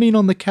the trimming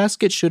on the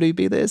casket, should he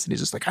be this? And he's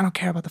just like, I don't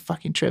care about the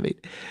fucking trimming.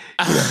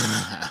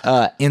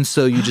 And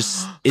so you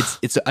just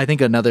it's I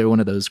think another one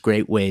of those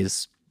great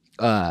ways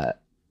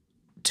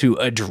to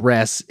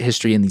address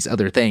history and these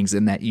other things,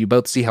 in that you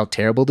both see how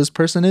terrible this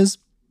person is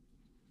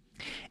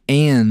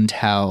and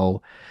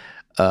how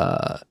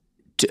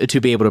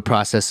to be able to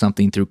process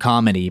something through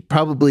comedy.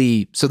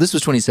 Probably, so this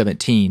was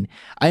 2017.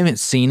 I haven't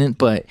seen it,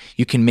 but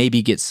you can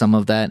maybe get some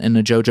of that in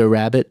a Jojo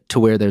Rabbit, to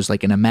where there's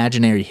like an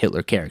imaginary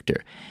Hitler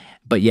character,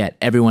 but yet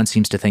everyone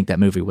seems to think that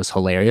movie was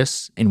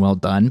hilarious and well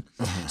done.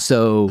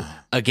 So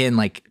again,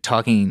 like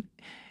talking,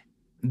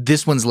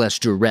 this one's less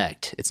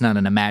direct. It's not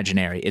an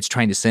imaginary. It's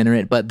trying to center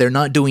it, but they're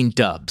not doing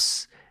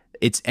dubs.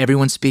 It's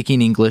everyone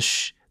speaking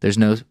English. There's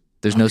no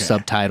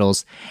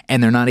subtitles,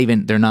 and they're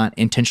not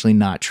intentionally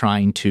not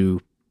trying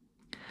to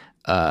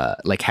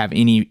like have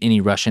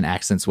any Russian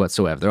accents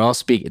whatsoever.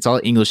 It's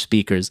all English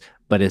speakers,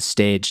 but it's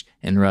staged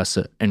in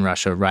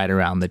Russia right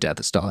around the death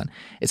of Stalin.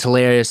 It's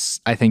hilarious.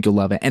 I think you'll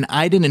love it. And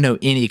I didn't know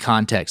any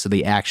context of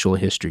the actual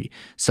history,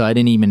 so I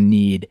didn't even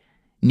need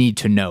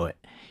to know it.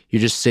 You're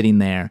just sitting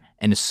there,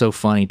 and it's so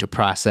funny to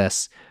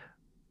process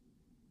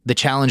the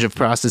challenge of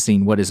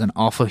processing what is an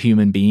awful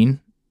human being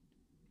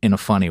in a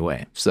funny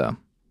way. So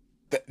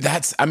I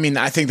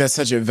think that's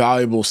such a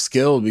valuable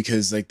skill,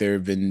 because like there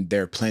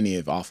are plenty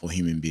of awful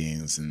human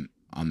beings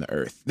on the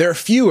earth. There are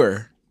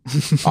fewer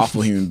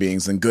awful human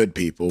beings than good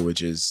people,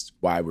 which is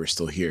why we're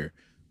still here.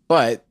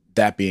 But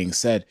that being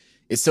said,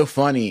 it's so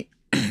funny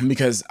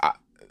because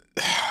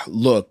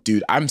look,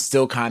 dude, I'm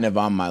still kind of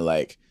on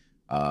my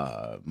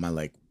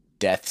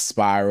death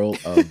spiral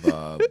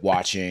of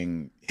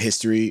watching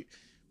history.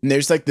 And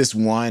there's like this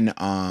one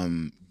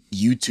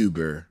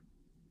YouTuber,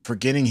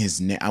 forgetting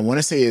his name. I want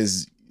to say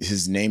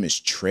his name is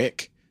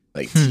Trick,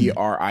 like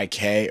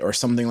Trik or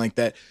something like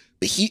that.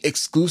 But he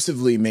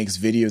exclusively makes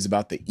videos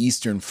about the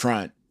Eastern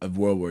Front of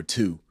World War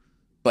II.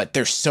 But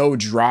they're so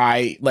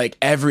dry. Like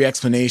every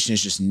explanation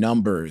is just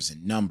numbers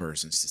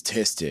and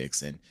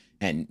statistics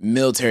and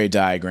military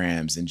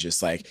diagrams, and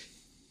just like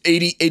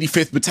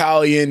 85th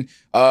Battalion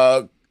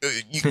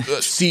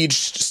siege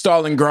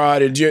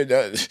Stalingrad,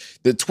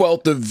 the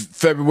 12th of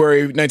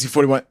February,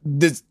 1941.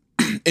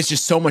 It's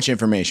just so much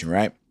information,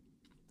 right?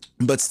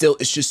 But still,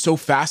 it's just so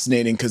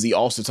fascinating because he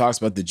also talks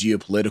about the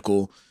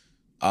geopolitical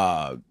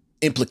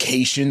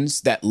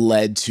implications that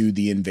led to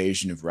the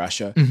invasion of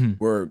Russia,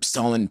 where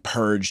Stalin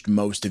purged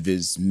most of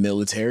his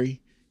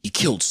military.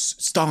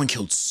 Stalin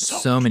killed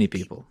so many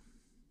people.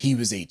 He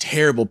was a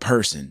terrible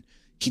person.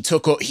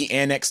 He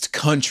annexed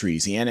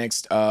countries. He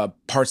annexed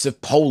parts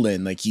of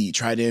Poland. Like he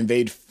tried to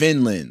invade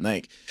Finland,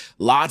 like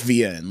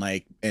Latvia, and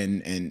like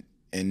and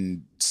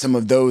some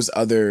of those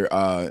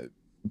other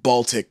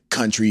Baltic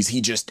countries.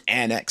 He just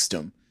annexed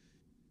them,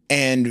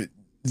 and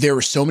there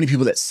were so many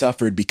people that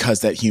suffered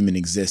because that human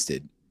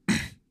existed.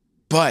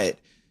 But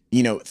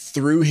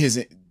through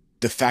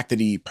the fact that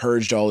he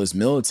purged all his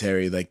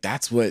military, like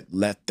that's what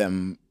let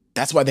them.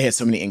 That's why they had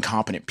so many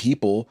incompetent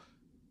people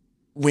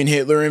when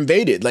Hitler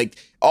invaded. Like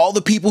all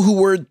the people who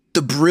were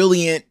the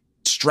brilliant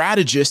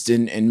strategists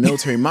and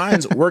military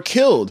minds were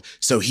killed,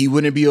 so he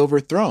wouldn't be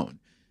overthrown.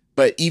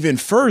 But even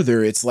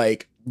further, it's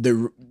like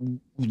the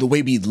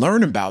way we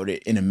learn about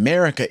it in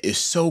America is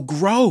so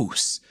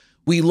gross.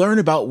 We learn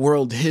about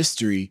world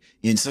history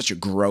in such a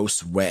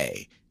gross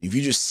way. If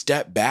you just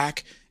step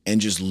back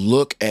and just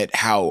look at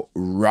how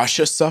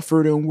Russia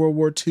suffered in World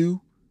War II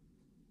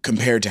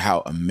compared to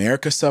how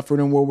America suffered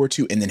in World War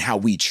II, and then how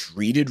we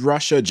treated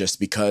Russia just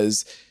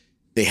because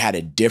they had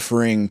a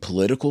differing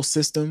political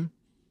system,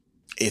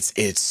 it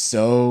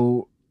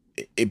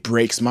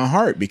breaks my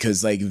heart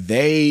because like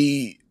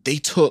they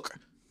took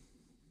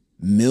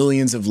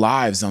millions of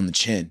lives on the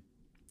chin.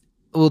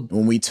 Well,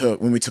 when we took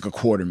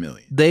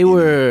 250,000, they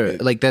were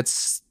like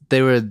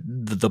they were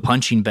the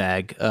punching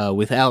bag.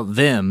 Without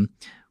them,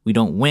 we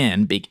don't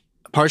win.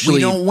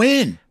 Partially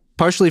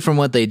from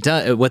what they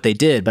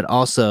did, but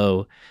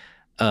also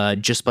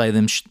just by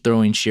them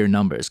throwing sheer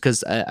numbers.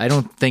 Because I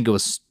don't think it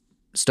was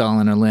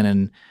Stalin or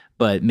Lenin,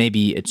 but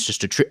maybe it's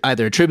just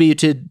either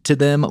attributed to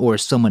them or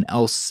someone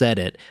else said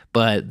it.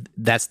 But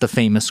that's the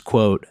famous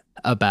quote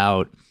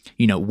about,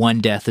 one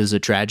death is a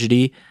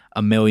tragedy,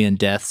 1,000,000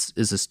 deaths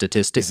is a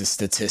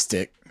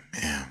statistic.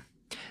 Yeah.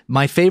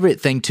 My favorite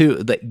thing too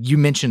that you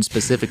mentioned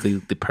specifically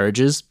the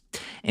purges,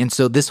 and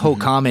so this whole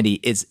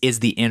comedy is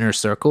the inner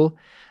circle,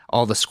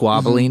 all the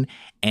squabbling,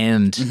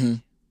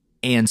 and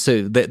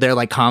so they're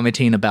like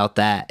commenting about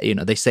that.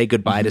 They say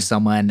goodbye to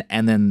someone,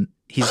 and then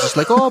he's just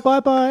like, "Oh,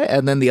 bye,"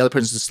 and then the other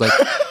person's just like,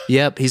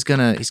 "Yep, he's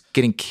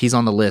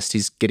on the list.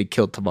 He's getting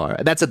killed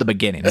tomorrow." That's at the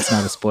beginning. That's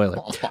not a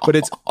spoiler, but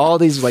it's all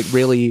these like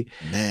really.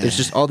 Man. There's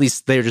just all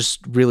these. They're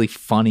just really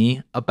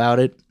funny about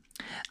it.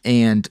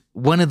 And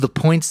one of the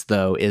points,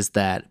 though, is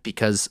that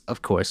because,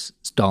 of course,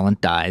 Stalin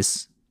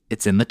dies,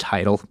 it's in the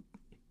title,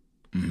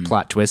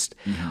 plot twist.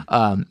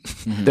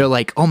 They're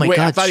like, "Oh my God,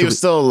 I thought he was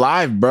still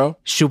alive, bro.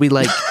 Should we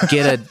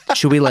get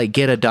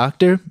a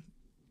doctor?"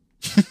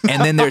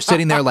 And then they're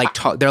sitting there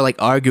they're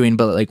like arguing,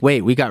 but like,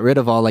 wait, we got rid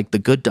of all like the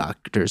good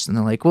doctors, and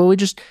they're like, well,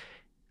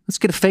 let's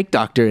get a fake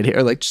doctor in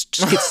here, like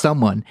just get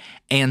someone.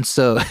 And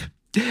so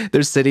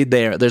they're sitting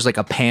there. There's like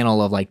a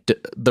panel of like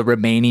the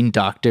remaining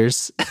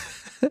doctors.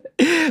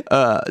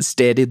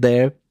 Standing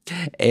there,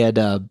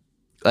 and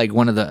like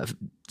one of the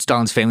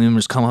Stalin's family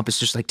members come up. It's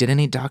just like, did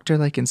any doctor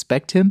like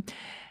inspect him?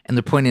 And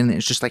they're pointing, and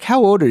it's just like,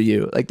 how old are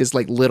you? Like this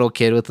like little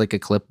kid with like a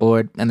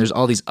clipboard, and there's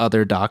all these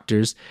other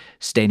doctors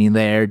standing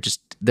there.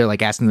 Just they're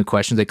like asking the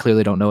questions. They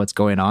clearly don't know what's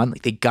going on.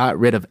 Like they got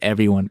rid of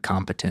everyone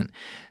competent.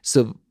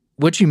 So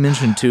what you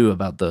mentioned too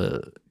about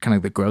the kind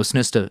of the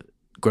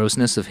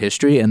grossness of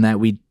history, and that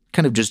we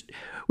kind of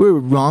we're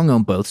wrong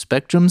on both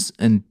spectrums,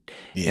 and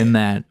in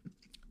that.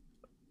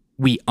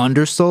 We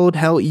undersold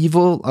how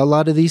evil a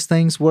lot of these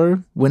things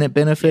were when it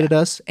benefited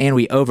us, and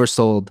we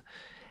oversold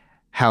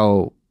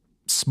how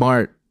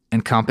smart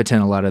and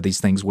competent a lot of these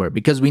things were,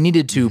 because we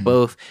needed to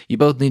you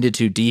both needed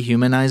to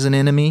dehumanize an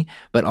enemy,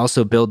 but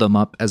also build them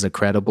up as a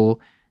credible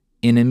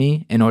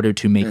enemy in order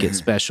to make it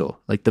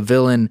special. Like the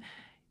villain,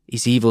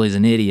 he's evil, he's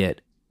an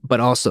idiot, but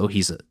also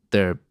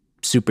they're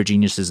super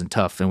geniuses and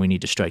tough, and we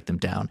need to strike them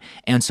down.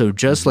 And so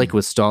just like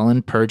with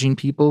Stalin purging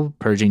people,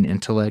 purging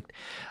intellect,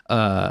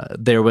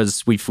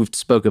 we've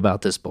spoke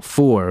about this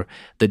before,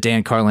 the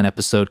Dan Carlin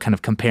episode kind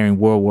of comparing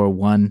World War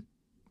I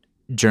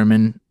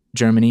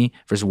Germany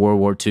versus World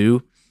War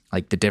II,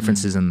 like the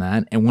differences in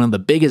that. And one of the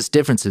biggest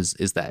differences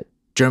is that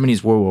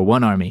Germany's World War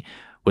I army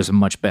was a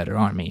much better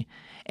army,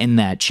 and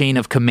that chain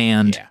of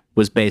command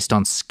was based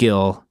on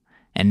skill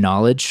and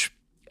knowledge.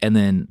 And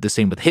then the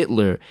same with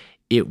Hitler.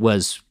 It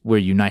was, were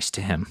you nice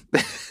to him?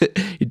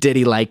 Did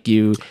he like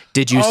you?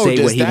 Did you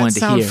say what he wanted to hear? Does that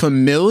sound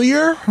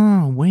familiar?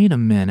 Oh, wait a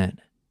minute.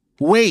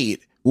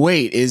 Wait,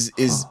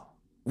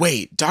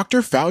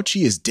 Dr.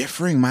 Fauci is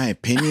differing my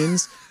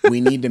opinions.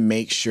 We need to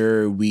make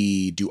sure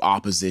we do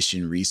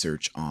opposition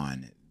research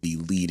on the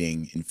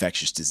leading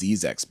infectious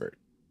disease expert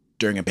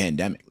during a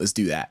pandemic. Let's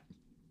do that.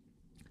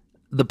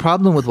 The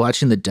problem with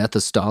watching the death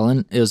of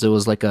Stalin is it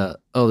was like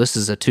this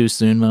is a too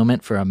soon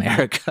moment for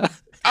America.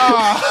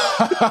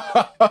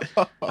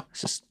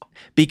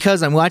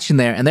 because I'm watching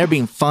there and they're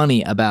being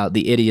funny about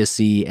the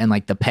idiocy and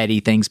like the petty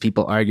things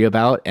people argue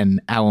about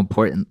and how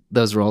important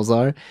those roles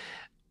are.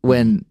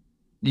 When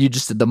you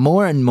just, the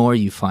more and more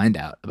you find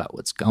out about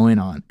what's going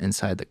on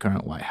inside the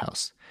current White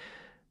House,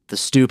 the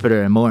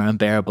stupider and more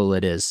unbearable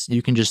it is.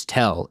 You can just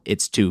tell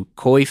it's to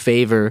coy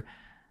favor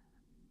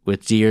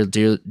with dear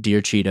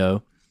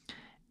Cheeto,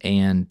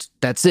 and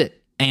that's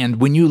it.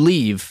 And when you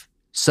leave,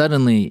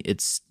 suddenly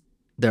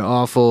they're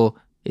awful.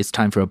 It's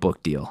time for a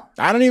book deal.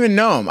 I don't even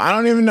know him. I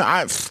don't even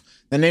know.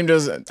 The name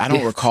doesn't. I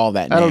don't recall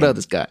that name. I don't know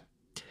this guy.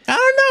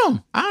 I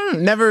don't know.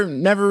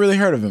 Never really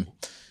heard of him.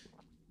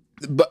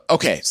 But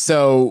okay,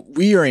 so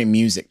we are a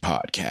music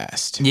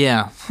podcast.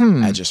 Yeah.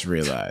 I just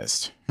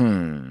realized.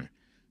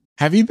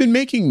 Have you been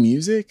making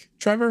music,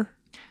 Trevor?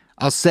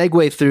 I'll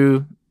segue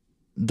through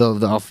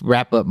I'll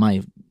wrap up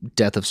my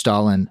Death of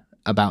Stalin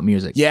about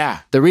music. Yeah.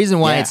 The reason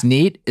why it's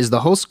neat is the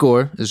whole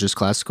score is just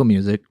classical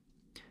music.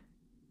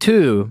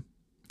 2,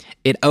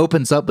 it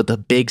opens up with a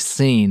big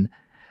scene.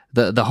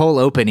 The whole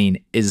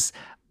opening is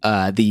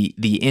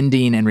the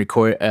ending and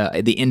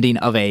the ending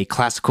of a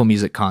classical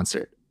music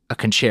concert, a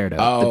concerto.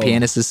 The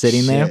pianist is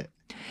sitting there.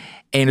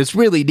 And it's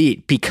really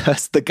neat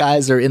because the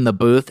guys are in the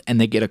booth and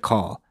they get a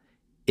call.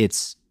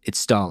 It's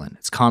Stalin.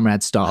 It's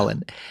Comrade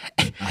Stalin.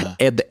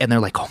 And they're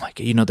like, oh my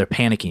God, they're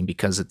panicking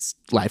because it's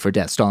life or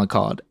death. Stalin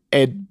called.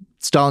 And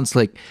Stalin's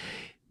like,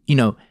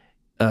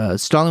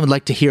 Stalin would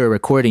like to hear a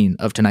recording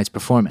of tonight's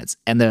performance.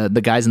 And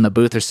the guys in the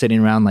booth are sitting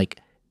around like,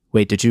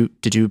 wait, did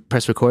you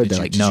press record? They're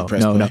like, no.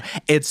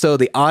 And so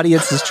the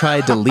audience has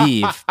tried to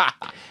leave.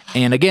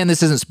 And again,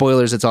 this isn't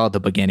spoilers. It's all at the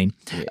beginning.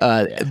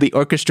 The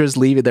orchestra's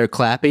leaving. They're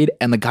clapping.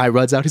 And the guy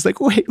runs out. He's like,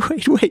 wait.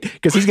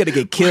 Because he's going to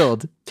get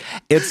killed.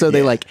 And so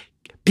they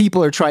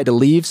people are trying to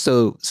leave.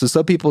 So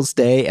some people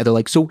stay. And they're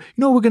like, so,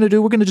 what we're going to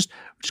do? We're just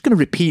going to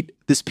repeat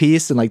this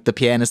piece. And like the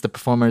pianist, the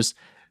performers,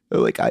 are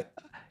like,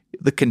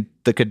 the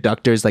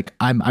conductor's like,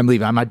 I'm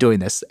leaving. I'm not doing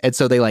this. And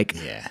so they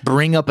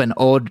bring up an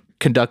old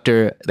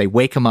conductor. They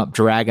wake him up,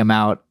 drag him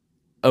out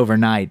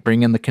overnight,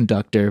 bring in the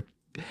conductor.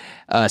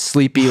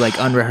 Sleepy,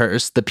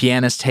 unrehearsed. The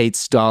pianist hates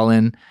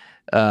Stalin.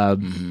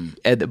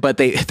 But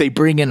they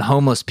bring in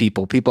homeless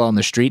people on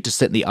the street to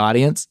sit in the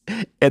audience,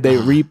 and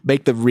they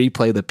make them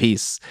replay the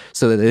piece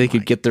so that they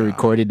could get the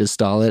recording to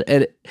Stalin.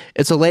 And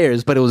it's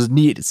hilarious, but it was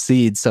neat to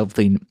see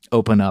something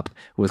open up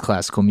with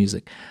classical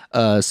music.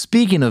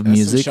 Speaking of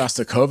music, some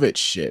Shostakovich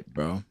shit,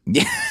 bro.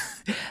 Yeah,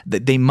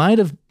 they might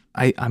have.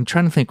 I'm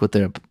trying to think what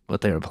they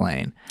were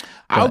playing.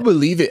 I would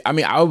believe it. I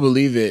mean, I would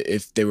believe it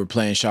if they were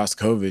playing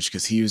Shostakovich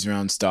because he was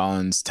around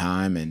Stalin's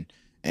time,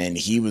 and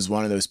he was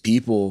one of those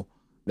people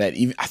that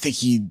even I think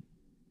he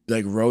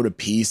wrote a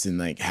piece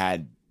and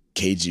had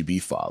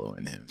KGB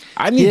following him.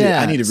 I need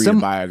to read a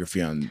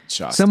biography on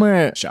Shostakovich.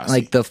 Somewhere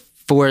like the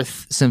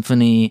Fourth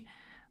Symphony,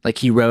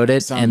 he wrote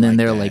it, and then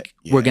they're like,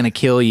 "We're gonna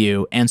kill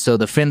you." And so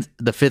the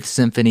Fifth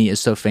Symphony is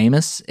so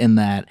famous in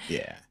that,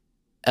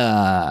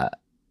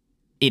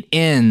 it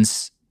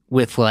ends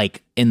with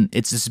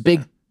it's this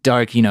big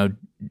dark, D minor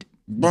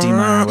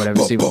or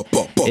whatever. C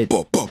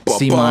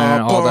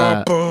minor, all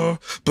the.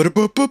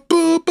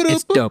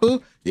 It's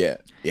dope.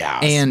 Yeah,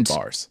 and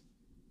bars.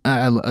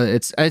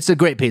 It's a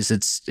great piece.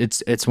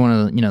 It's one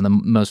of the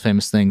most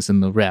famous things in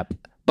the rep.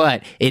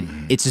 But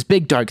it's this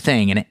big dark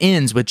thing, and it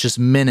ends with just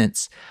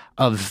minutes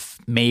of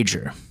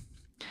major.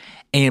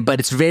 But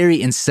it's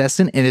very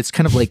incessant, and it's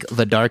kind of like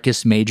the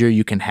darkest major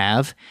you can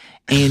have.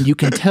 And you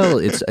can tell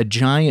it's a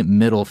giant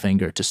middle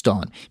finger to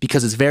Stalin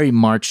because it's very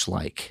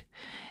March-like.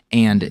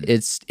 And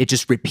it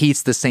just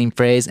repeats the same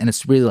phrase, and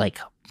it's really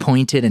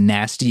pointed and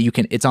nasty.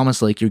 It's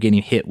almost like you're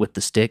getting hit with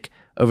the stick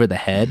over the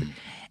head.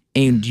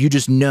 And you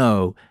just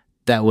know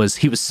he was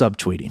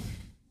subtweeting.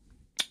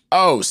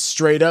 Oh,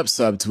 straight up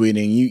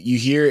subtweeting. You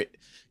hear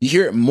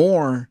it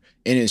more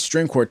in his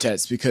string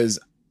quartets because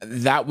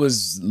that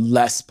was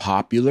less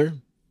popular.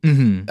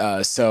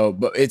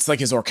 But it's like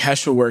his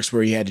orchestral works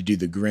where he had to do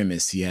the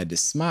grimace. He had to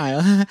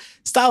smile.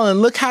 Stalin,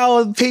 look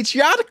how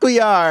patriotic we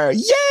are.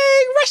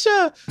 Yay,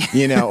 Russia!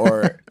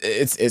 Or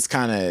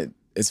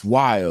it's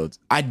wild.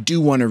 I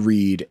do want to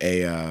read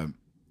a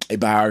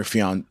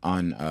biography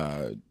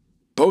on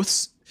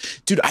both.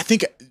 Dude, I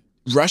think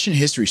Russian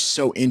history is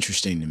so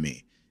interesting to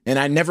me. And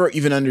I never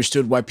even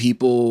understood why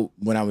people,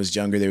 when I was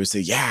younger, they would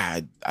say, yeah,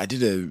 I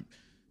did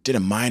a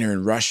minor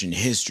in Russian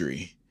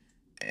history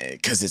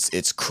because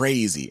it's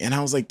crazy. And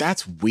I was like,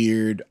 that's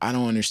weird. I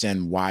don't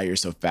understand why you're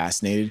so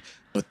fascinated.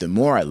 But the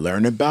more I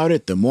learn about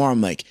it, the more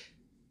I'm like,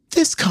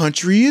 this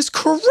country is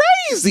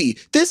crazy.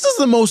 This is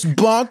the most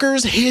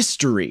bonkers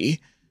history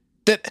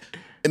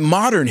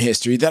modern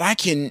history that I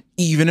can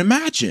even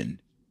imagine.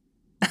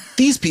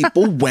 These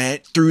people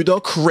went through the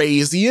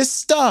craziest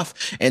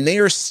stuff, and they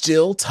are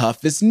still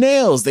tough as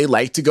nails. They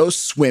like to go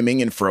swimming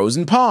in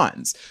frozen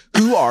ponds.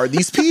 Who are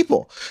these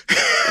people?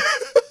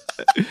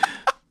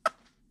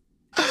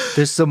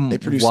 There's some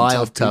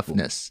wild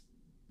toughness.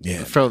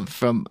 Yeah.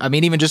 From I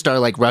mean, even just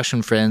our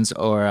Russian friends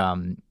or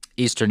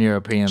Eastern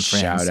European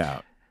friends. Shout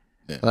out.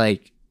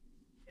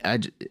 Yeah.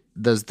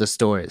 The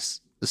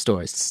stories.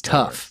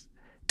 Tough.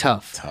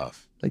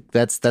 Like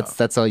that's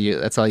all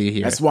you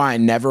hear. That's why I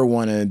never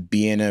want to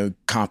be in a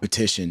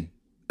competition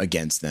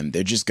against them.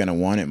 They're just gonna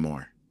want it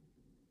more.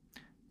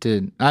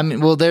 Dude, I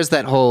mean, well, there's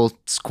that whole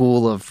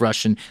school of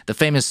Russian. The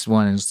famous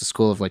one is the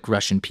school of like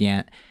Russian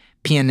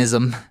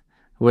pianism,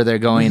 where they're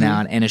going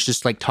out and it's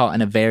just like taught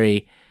in a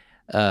very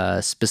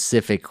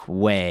specific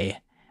way,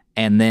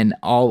 and then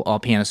all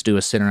pianists do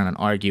is sit around and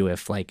argue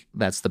if like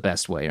that's the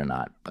best way or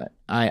not. But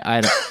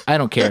I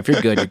don't care. If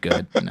you're good, you're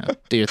good. You know,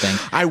 do your thing.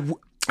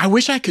 I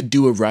wish I could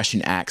do a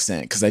Russian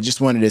accent because I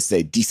just wanted to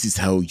say, "This is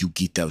how you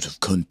get out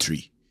of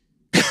country.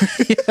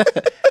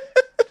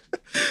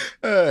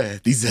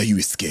 This is how you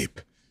escape."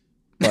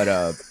 But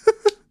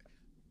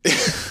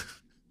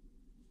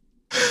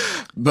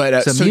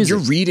so you're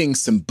reading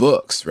some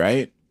books,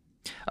 right?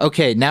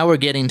 Okay, now we're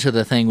getting to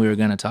the thing we were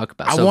going to talk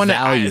about. I want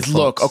to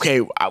look.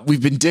 Okay,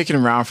 we've been dicking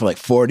around for like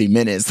 40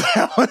 minutes.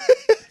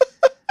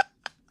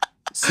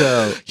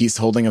 So he's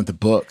holding up the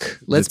book.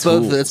 Let's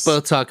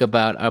both talk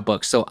about our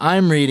books. So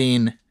I'm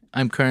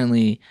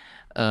currently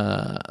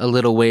a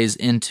little ways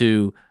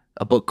into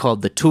a book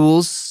called The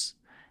Tools.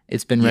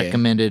 It's been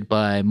recommended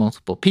by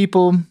multiple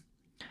people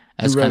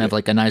as kind of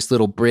like a nice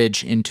little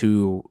bridge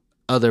into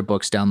other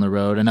books down the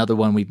road. Another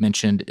one we've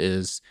mentioned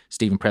is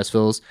Stephen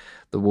Pressfield's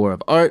The War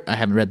of Art. I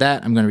haven't read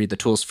that. I'm going to read The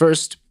Tools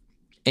first.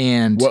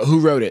 And who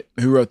wrote it?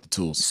 Who wrote The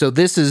Tools? So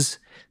this is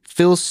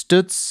Phil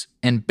Stutz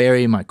and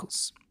Barry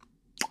Michaels.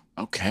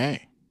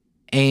 Okay.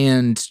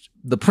 And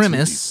the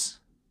premise,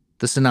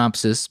 the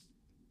synopsis,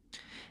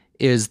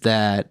 is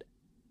that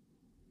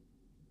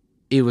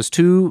it was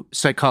two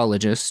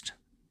psychologists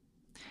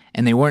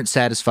and they weren't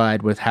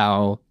satisfied with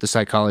how the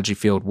psychology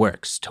field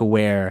works, to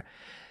where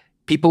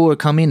people were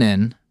coming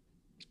in,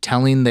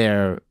 telling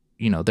their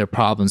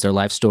problems, their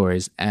life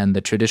stories, and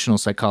the traditional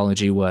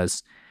psychology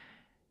was,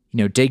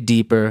 dig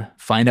deeper,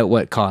 find out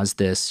what caused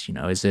this.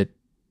 Is it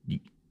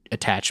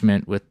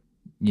attachment with,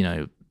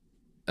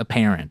 a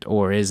parent,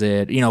 or is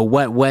it,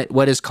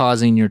 what is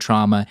causing your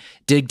trauma?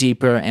 Dig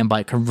deeper, and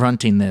by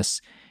confronting this,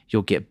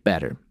 you'll get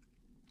better.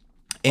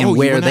 And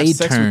where you they have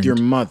sex turned with your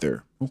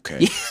mother.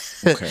 Okay.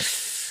 Okay.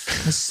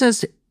 It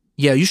says,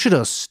 yeah, you should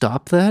have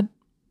stopped that.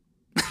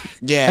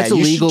 Yeah, that's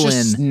illegal. You should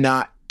just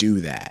not do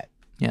that.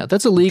 Yeah,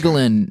 that's illegal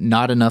in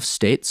not enough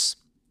states.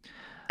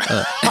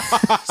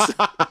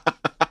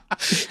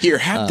 Here,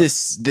 have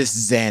this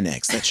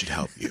Xanax. That should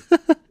help you.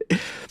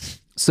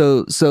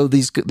 So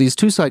these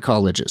two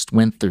psychologists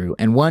went through,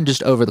 and one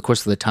just over the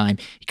course of the time,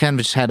 he kind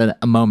of just had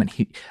a moment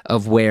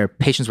of where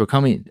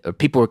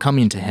people were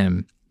coming to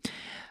him,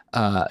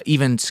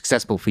 even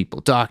successful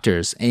people,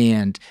 doctors,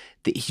 and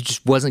he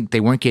just wasn't. They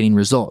weren't getting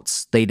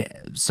results.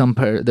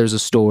 There's a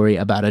story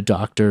about a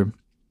doctor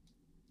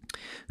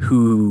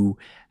who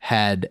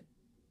had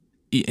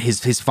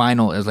his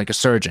final, as like a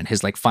surgeon,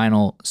 his like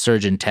final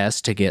surgeon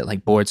test to get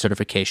like board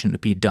certification to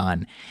be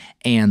done,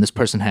 and this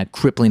person had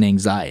crippling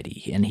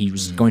anxiety, and he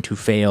was going to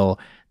fail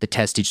the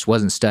test. He just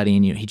wasn't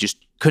studying. He just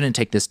couldn't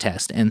take this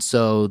test, and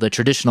so the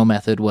traditional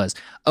method was,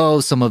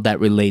 some of that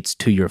relates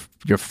to your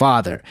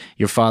father.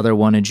 Your father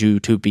wanted you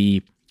to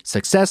be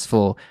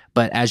successful,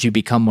 but as you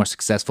become more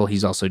successful,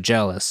 he's also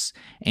jealous,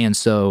 and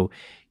so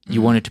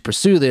you wanted to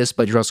pursue this,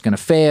 but you're also going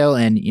to fail,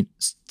 and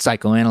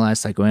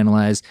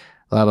psychoanalyze.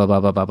 Blah, blah, blah,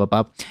 blah, blah, blah,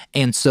 blah.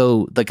 And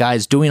so the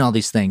guy's doing all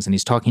these things, and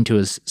he's talking to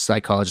his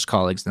psychologist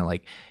colleagues, and they're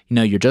like,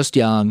 you're just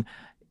young.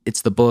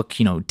 It's the book,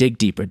 dig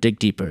deeper.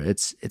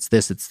 It's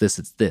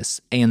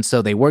this. And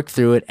so they work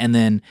through it, and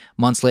then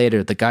months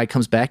later, the guy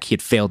comes back. He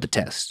had failed the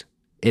test.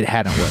 It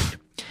hadn't worked.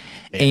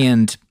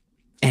 And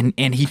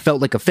he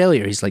felt like a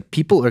failure. He's like,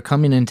 people are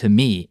coming into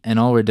me, and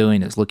all we're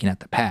doing is looking at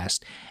the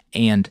past.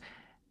 And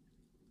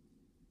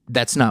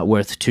that's not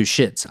worth two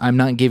shits. I'm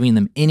not giving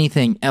them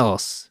anything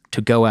else to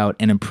go out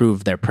and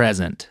improve their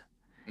present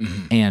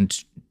and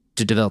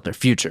to develop their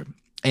future.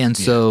 And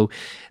so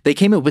they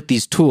came up with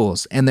these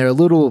tools, and they're a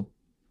little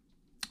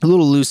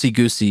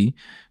loosey-goosey,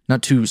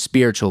 not too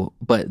spiritual,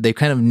 but they've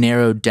kind of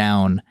narrowed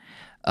down,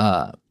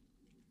 and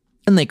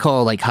they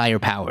call like higher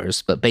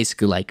powers, but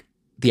basically like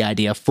the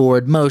idea of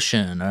forward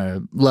motion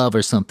or love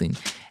or something.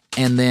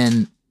 And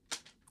then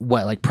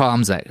what like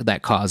problems that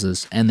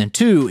causes. And then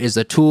 2 is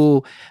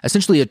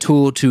essentially a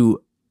tool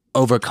to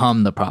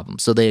overcome the problem.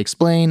 So they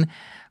explain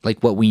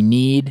like what we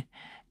need,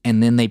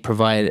 and then they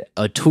provide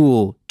a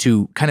tool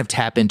to kind of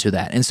tap into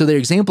that. And so their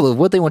example of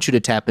what they want you to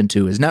tap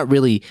into is not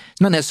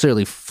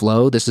necessarily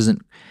flow. This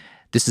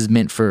is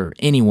meant for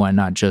anyone,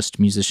 not just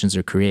musicians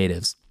or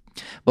creatives.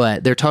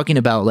 But they're talking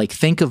about like,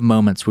 think of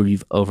moments where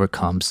you've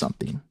overcome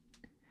something.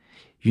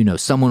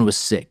 Someone was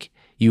sick.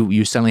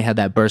 You suddenly had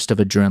that burst of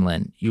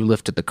adrenaline. You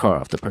lifted the car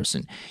off the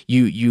person.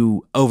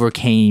 You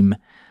overcame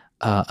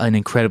an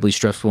incredibly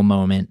stressful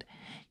moment.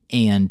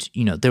 And,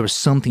 there was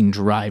something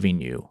driving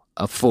you,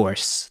 a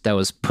force that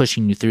was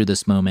pushing you through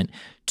this moment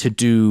to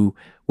do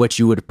what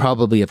you would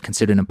probably have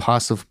considered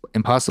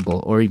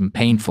impossible or even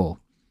painful.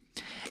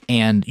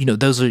 And,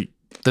 those are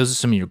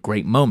some of your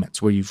great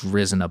moments where you've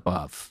risen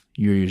above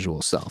your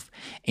usual self.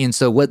 And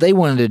so what they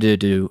wanted to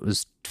do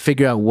was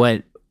figure out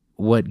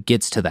what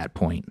gets to that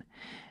point.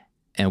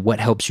 and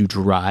what helps you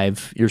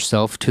drive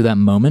yourself to that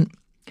moment.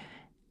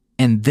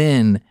 And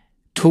then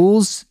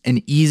tools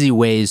and easy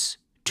ways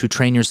to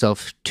train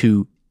yourself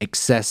to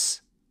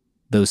access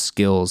those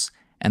skills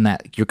and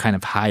that your kind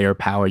of higher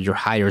power, your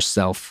higher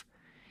self,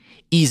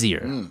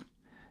 easier.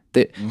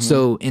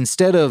 So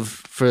instead of,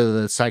 for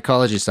the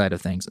psychology side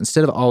of things,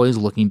 instead of always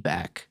looking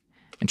back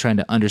and trying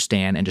to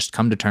understand and just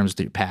come to terms with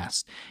your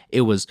past,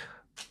 it was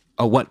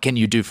a what can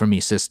you do for me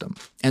system.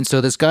 And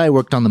so this guy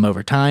worked on them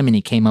over time and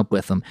he came up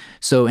with them.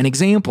 So an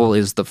example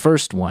is the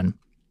first one,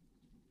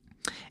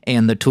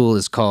 and the tool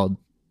is called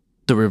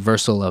the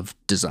reversal of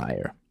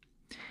desire.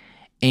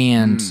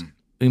 And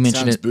we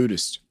mentioned Sounds it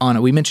Buddhist.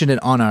 we mentioned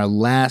it on our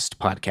last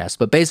podcast,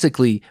 but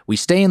basically we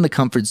stay in the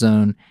comfort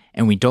zone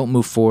and we don't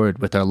move forward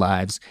with our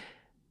lives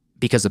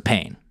because of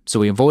pain. So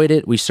we avoid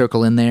it, we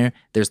circle in there,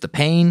 there's the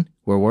pain,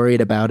 we're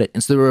worried about it.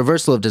 And so the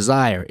reversal of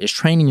desire is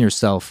training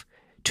yourself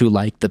to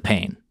like the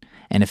pain.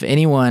 And if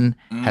anyone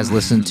has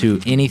listened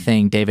to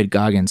anything David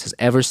Goggins has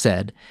ever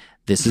said,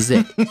 this is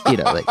it.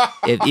 Like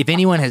if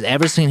anyone has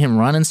ever seen him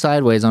running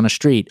sideways on a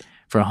street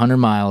for 100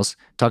 miles,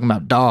 talking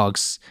about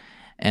dogs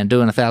and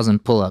doing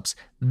 1,000 pull-ups,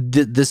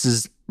 this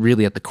is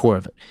really at the core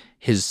of it.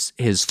 His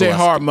Stay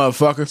hard,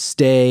 motherfucker.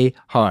 Stay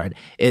hard.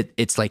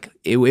 It's like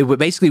it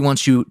basically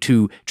wants you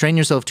to train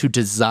yourself to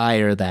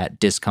desire that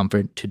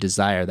discomfort, to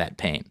desire that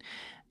pain,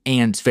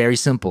 and it's very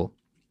simple.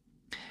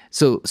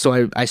 So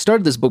I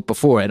started this book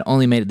before. I'd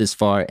only made it this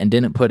far and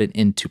didn't put it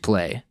into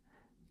play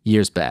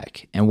years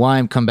back. And why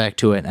I'm come back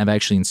to it and I've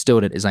actually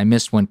instilled it is I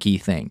missed one key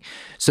thing.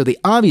 So the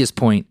obvious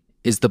point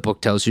is the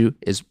book tells you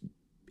is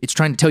it's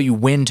trying to tell you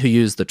when to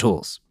use the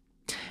tools.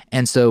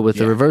 And so with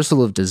the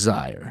reversal of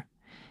desire,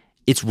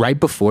 it's right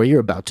before you're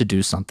about to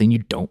do something you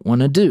don't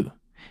want to do.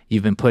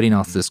 You've been putting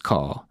off this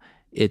call.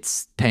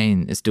 It's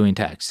paying, it's doing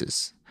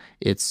taxes.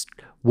 It's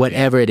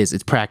whatever it is,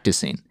 it's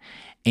practicing.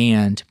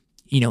 And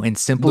in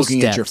simple looking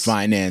steps. At your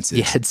finances.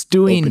 Yeah, it's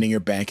doing opening your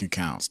bank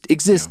account.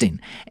 Existing.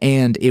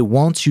 And it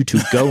wants you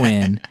to go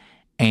in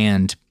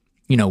and,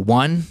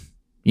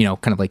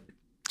 kind of like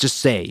just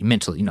say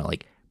mentally,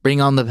 like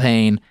bring on the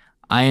pain.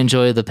 I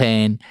enjoy the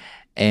pain,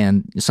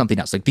 and something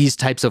else. Like these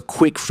types of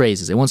quick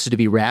phrases. It wants you to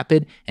be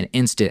rapid and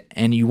instant,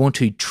 and you want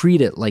to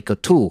treat it like a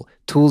tool.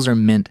 Tools are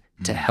meant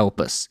to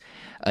help us.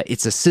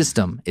 It's a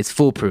system. It's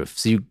foolproof.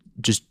 So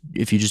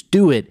if you just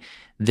do it,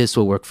 this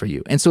will work for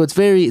you. And so it's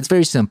very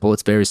simple.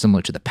 It's very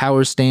similar to the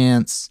power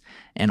stance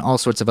and all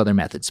sorts of other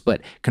methods,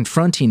 but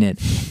confronting it.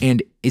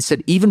 And it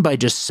said, even by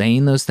just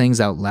saying those things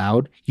out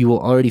loud, you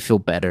will already feel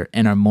better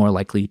and are more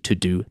likely to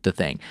do the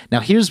thing. Now,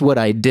 here's what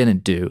I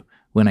didn't do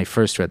when I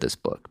first read this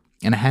book.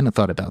 And I hadn't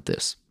thought about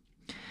this.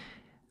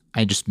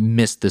 I just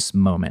missed this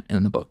moment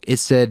in the book. It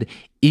said,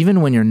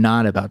 even when you're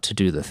not about to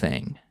do the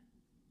thing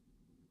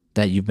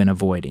that you've been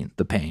avoiding,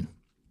 the pain,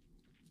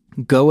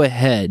 go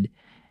ahead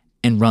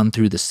and run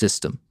through the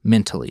system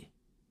mentally.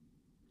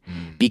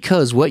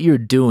 Because what you're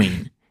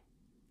doing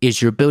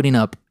is you're building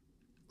up,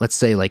 let's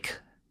say, like,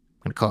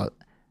 I'm going to call it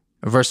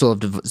reversal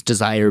of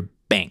desire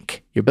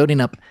bank. You're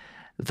building up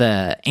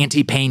the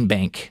anti-pain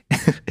bank.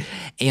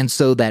 And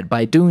so that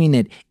by doing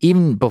it,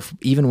 even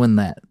when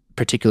that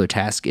particular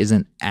task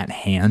isn't at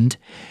hand,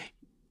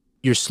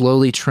 you're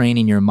slowly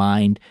training your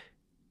mind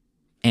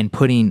and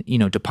putting,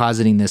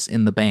 depositing this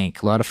in the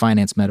bank. A lot of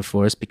finance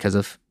metaphors because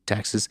of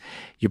taxes.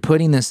 You're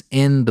putting this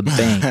in the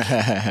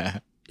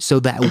bank so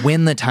that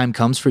when the time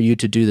comes for you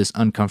to do this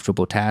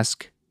uncomfortable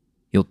task,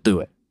 you'll do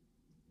it.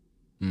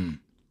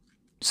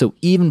 So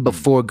even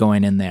before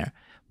going in there,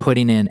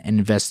 putting in and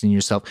investing in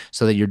yourself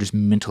so that you're just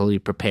mentally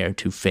prepared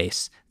to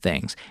face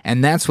things.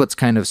 And that's what's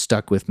kind of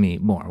stuck with me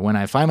more. When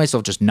I find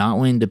myself just not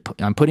wanting to,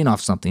 I'm putting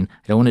off something,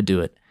 I don't want to do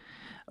it,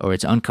 or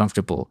it's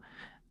uncomfortable,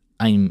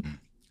 I'm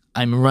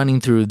running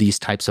through these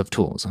types of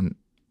tools.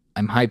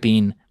 I'm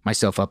hyping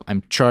myself up.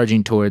 I'm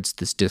charging towards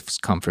this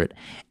discomfort,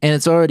 and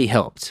it's already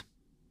helped.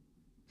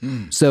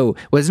 So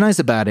what's nice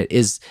about it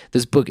is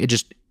this book,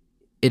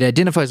 it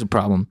identifies a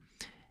problem,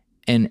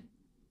 and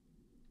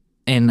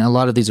a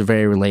lot of these are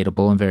very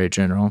relatable and very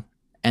general.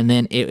 And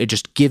then it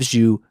just gives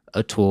you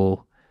a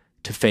tool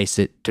to face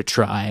it, to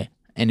try.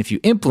 And if you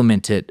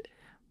implement it,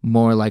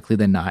 more likely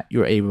than not,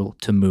 you're able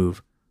to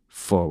move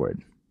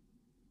forward.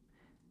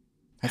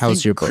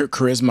 How's your book?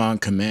 Charisma on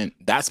Command.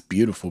 That's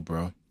beautiful,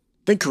 bro. I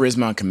think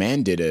Charisma on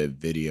Command did a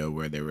video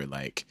where they were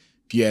like,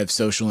 if you have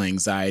social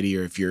anxiety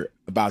or if you're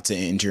about to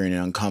enter in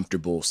an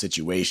uncomfortable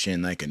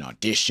situation, like an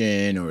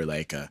audition or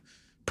like a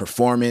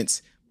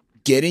performance,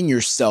 getting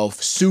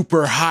yourself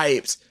super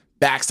hyped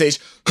backstage.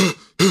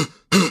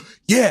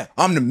 Yeah,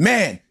 I'm the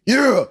man.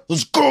 Yeah,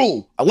 let's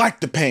go. I like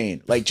the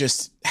pain. Like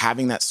just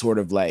having that sort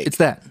of like. It's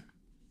that.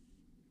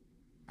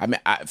 I mean,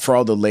 for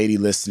all the lady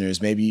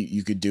listeners, maybe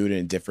you could do it in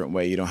a different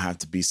way. You don't have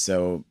to be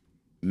so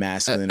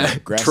masculine or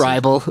aggressive.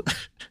 Tribal.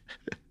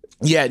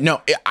 Yeah,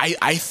 no,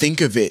 I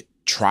think of it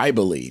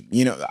tribally.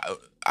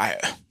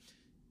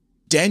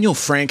 Daniel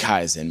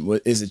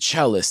Frankheisen is a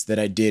cellist that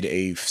I did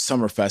a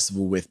summer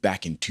festival with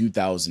back in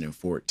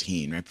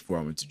 2014, right before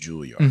I went to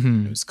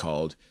Juilliard. It was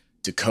called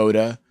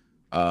Dakota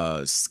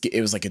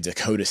it was like a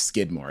Dakota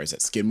Skidmore. Is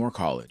at Skidmore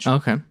College.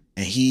 Okay.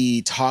 And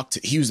he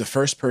was the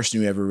first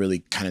person who ever really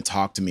kind of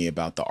talked to me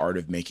about the art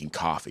of making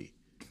coffee,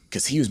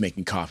 because he was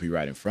making coffee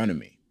right in front of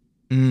me.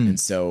 And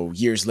so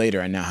years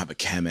later, I now have a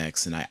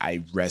Chemex, and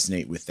I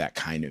resonate with that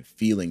kind of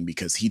feeling,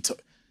 because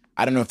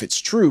I don't know if it's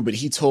true, but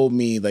he told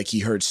me like he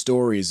heard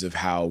stories of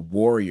how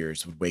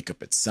warriors would wake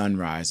up at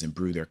sunrise and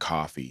brew their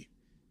coffee,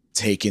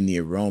 take in the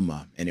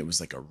aroma, and it was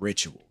like a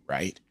ritual,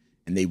 right?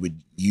 And they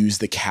would use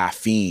the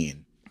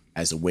caffeine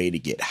as a way to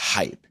get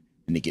hype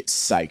and to get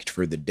psyched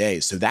for the day.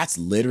 So that's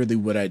literally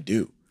what I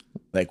do.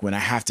 Like when I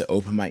have to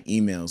open my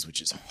emails,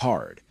 which is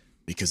hard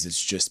because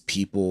it's just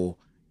people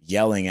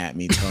yelling at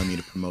me, telling me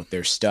to promote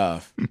their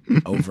stuff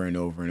over and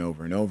over and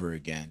over and over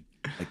again.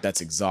 Like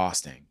that's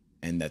exhausting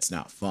and that's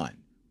not fun.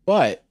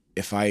 But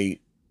if I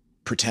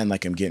pretend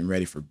like I'm getting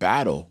ready for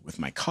battle with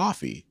my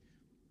coffee,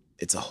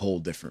 it's a whole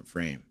different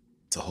frame.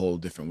 It's a whole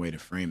different way to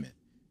frame it.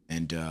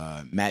 And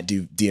Matt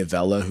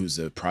Diavella, who's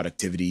a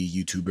productivity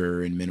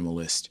YouTuber and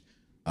minimalist,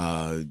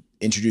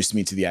 introduced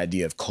me to the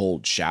idea of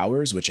cold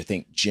showers, which I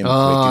think Jim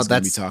Quick is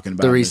going to be talking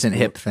about. The recent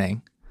hip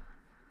thing.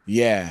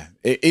 Yeah,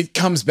 it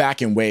comes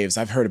back in waves.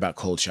 I've heard about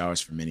cold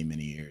showers for many,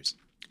 many years,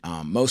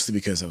 mostly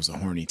because I was a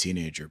horny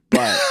teenager.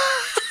 But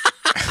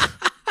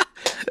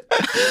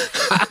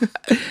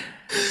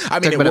I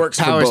mean, it works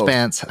for both. Power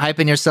spans,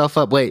 hyping yourself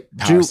up. Wait,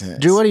 Drew,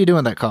 what are you doing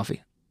with that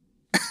coffee?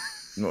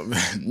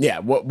 Yeah,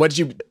 what did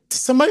you? Did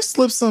somebody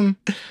slip some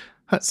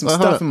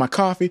stuff in my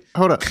coffee?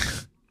 Hold up.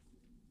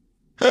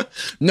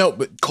 No,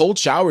 but cold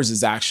showers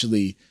has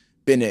actually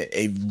been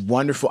a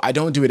wonderful. I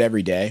don't do it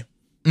every day,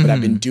 but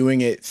I've been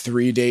doing it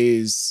 3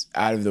 days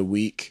out of the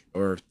week,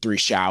 or 3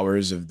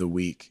 showers of the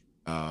week.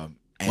 And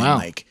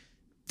like,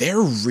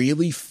 they're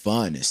really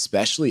fun,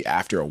 especially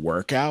after a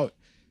workout.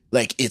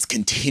 Like, it's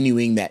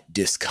continuing that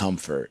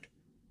discomfort.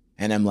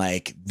 And I'm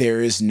like,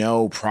 there is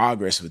no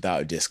progress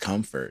without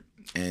discomfort.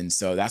 And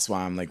so that's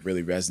why I'm like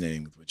really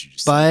resonating with what you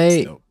just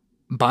said.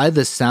 By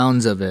the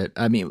sounds of it,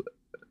 I mean,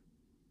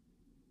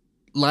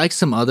 like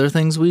some other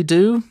things we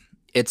do,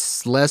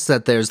 it's less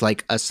that there's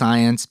like a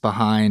science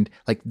behind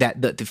like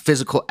that the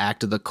physical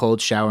act of the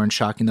cold shower and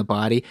shocking the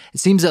body. It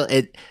seems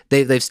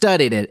they've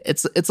studied it.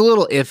 It's a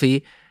little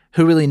iffy.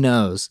 Who really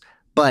knows?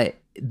 But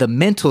the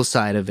mental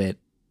side of it,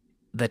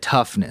 the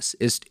toughness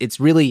it's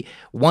really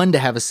one to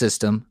have a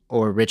system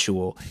or a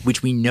ritual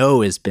which we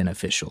know is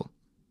beneficial.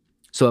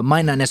 So it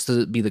might not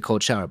necessarily be the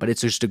cold shower, but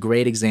it's just a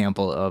great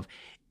example of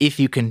if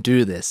you can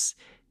do this,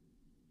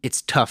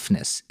 it's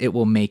toughness. It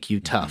will make you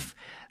tough.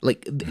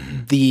 Like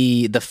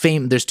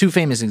there's 2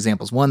 famous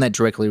examples. One that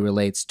directly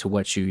relates to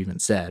what you even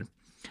said.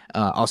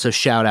 Also,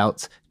 shout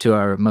out to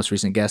our most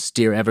recent guest,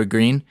 Dear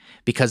Evergreen,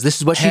 because this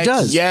is what she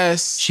does.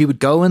 Yes, she would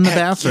go in the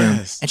bathroom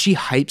and she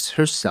hypes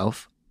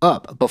herself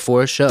up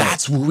before a show.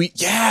 That's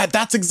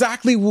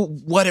exactly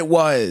what it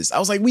was. I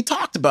was like, we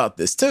talked about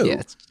this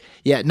too.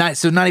 Yeah.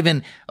 Not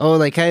even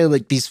like hey,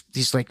 like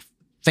these like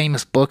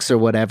famous books or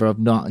whatever of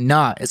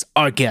not it's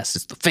our guest.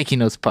 It's the Faking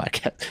Notes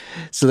podcast.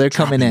 So they're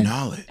coming in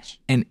knowledge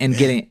and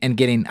getting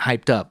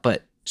hyped up.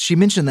 But she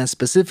mentioned that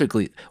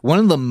specifically. One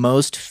of the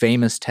most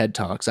famous TED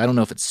Talks, I don't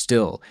know if it's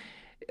still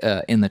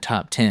in the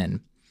top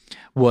 10,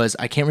 was,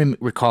 I can't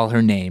recall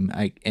her name,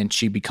 and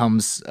she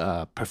becomes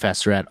a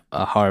professor at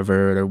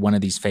Harvard or one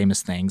of these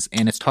famous things,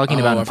 and it's talking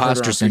about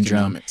imposter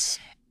syndrome.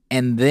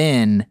 And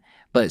then,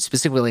 but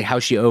specifically how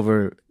she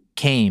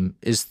overcame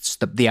is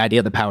the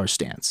idea of the power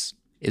stance.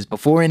 Is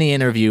before any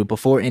interview,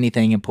 before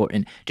anything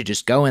important, to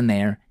just go in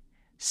there,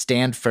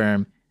 stand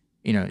firm,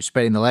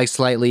 spreading the legs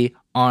slightly,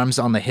 arms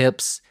on the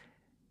hips,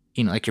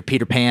 like you're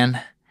Peter Pan,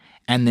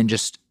 and then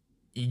just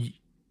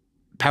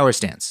power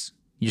stance.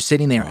 You're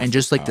sitting there, and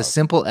just like the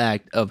simple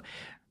act of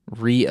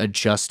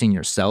readjusting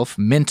yourself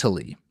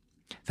mentally.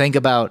 Think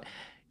about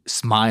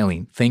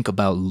smiling. Think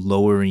about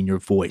lowering your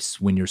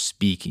voice when you're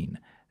speaking.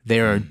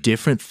 There are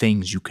different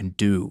things you can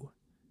do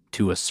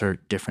to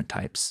assert different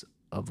types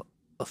of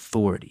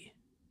authority.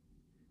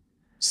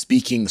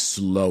 Speaking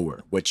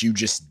slower. What you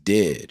just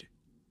did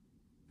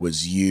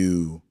was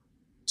you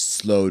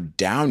slowed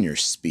down your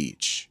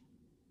speech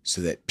so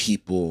that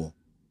people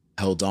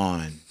held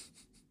on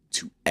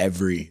to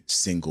every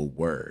single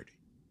word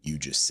you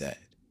just said.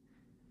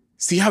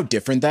 See how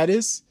different that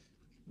is?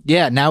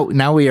 Yeah,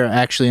 now we are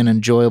actually an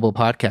enjoyable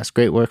podcast.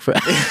 Great work for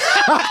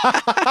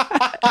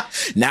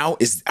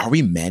Are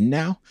we men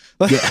now?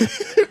 Yeah.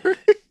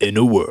 In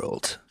a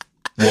world,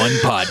 one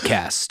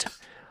podcast,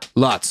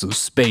 lots of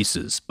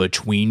spaces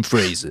between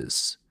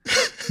phrases,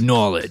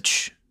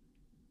 knowledge,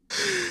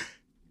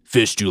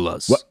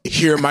 fistulas. What?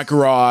 Here in my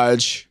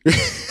garage.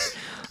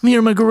 I'm here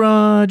in my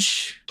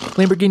garage.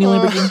 Lamborghini.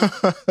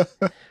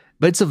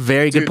 But it's a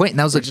very good point. And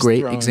that was a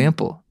great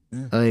example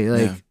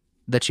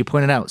that you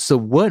pointed out. So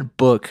what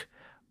book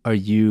are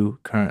you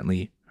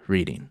currently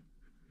reading?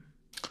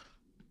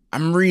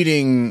 I'm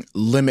reading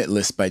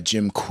Limitless by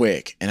Jim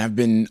Quick, and I've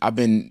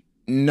been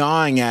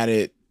gnawing at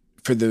it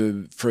for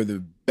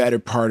the better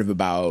part of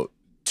about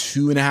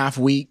 2.5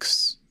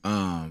 weeks.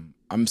 I'm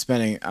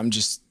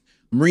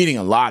reading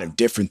a lot of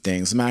different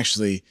things. I'm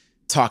actually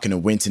talking to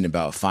Winton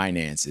about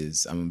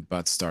finances. I'm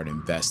about to start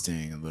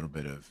investing a little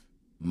bit of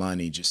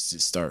money just to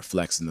start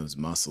flexing those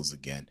muscles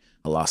again.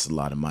 I lost a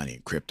lot of money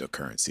in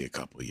cryptocurrency a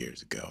couple of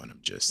years ago, and I'm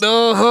just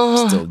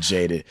still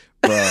jaded.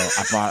 Bro,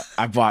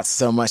 I bought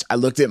so much. I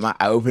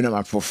opened up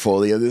my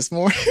portfolio this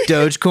morning.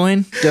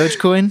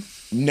 Dogecoin?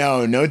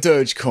 No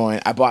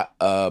Dogecoin. I bought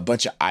a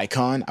bunch of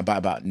Icon. I bought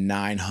about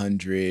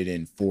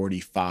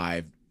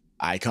 945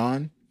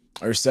 Icon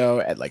or so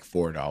at like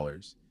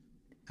 $4.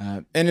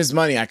 And it's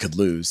money I could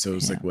lose, so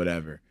it's like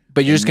whatever.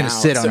 But you're just gonna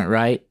sit on it,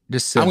 right?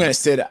 Just sit. I'm gonna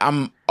sit.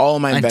 All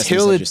of my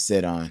investments I just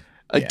sit on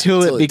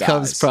until it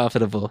becomes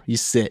profitable. You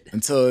sit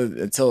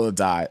until it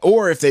dies,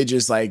 or if they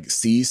just like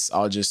cease,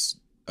 I'll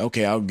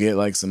get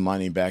like some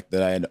money back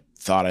that I had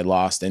thought I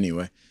lost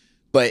anyway.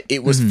 But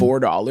it was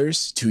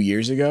 $4 2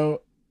 years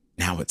ago.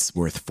 Now it's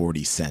worth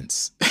 40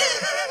 cents.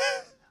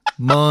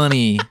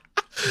 Money.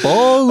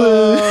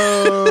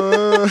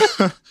 Ballin'.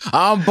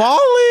 I'm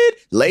balling.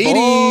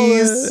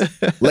 Ladies,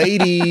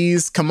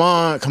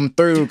 come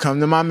through.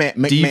 Come to my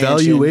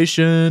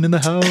devaluation in the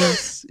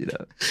house.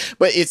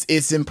 But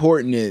it's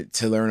important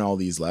to learn all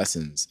these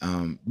lessons.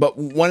 But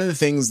one of the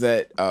things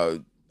that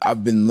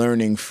I've been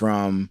learning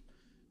from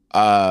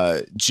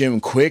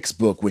Jim Quick's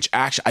book, which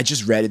actually I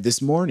just read it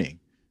this morning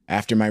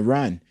after my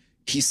run.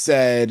 He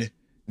said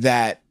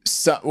that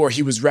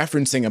he was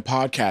referencing a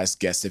podcast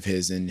guest of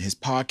his, and his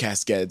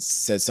podcast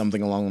guest said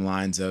something along the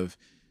lines of,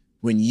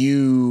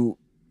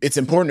 it's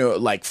important to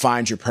like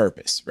find your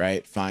purpose,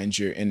 right?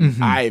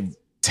 I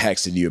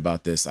texted you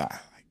about this. I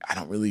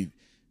don't really,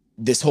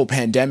 this whole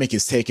pandemic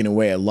has taken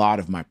away a lot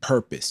of my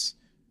purpose.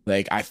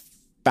 Like I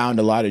found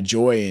a lot of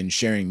joy in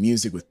sharing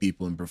music with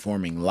people and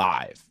performing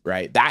live,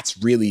 right?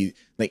 That's really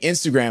like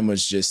Instagram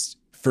was just,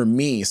 for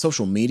me,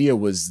 social media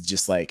was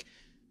just like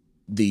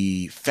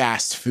the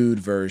fast food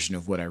version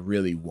of what I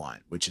really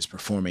want, which is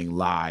performing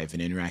live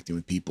and interacting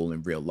with people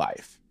in real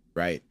life,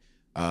 right?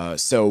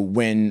 So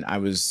when I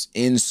was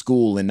in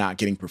school and not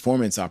getting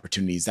performance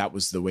opportunities, that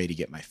was the way to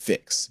get my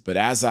fix. But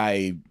as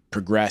I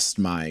progressed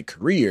my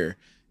career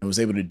and was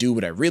able to do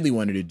what I really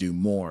wanted to do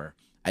more,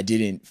 I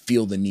didn't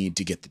feel the need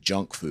to get the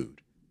junk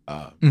food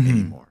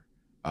anymore.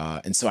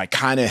 And so I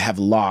kind of have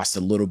lost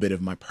a little bit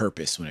of my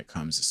purpose when it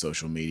comes to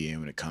social media and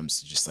when it comes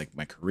to just like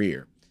my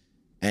career.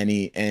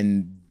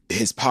 And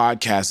his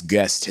podcast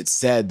guest had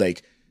said,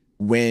 like,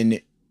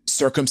 when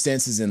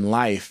circumstances in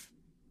life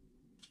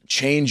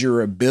change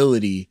your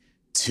ability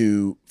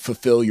to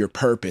fulfill your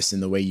purpose in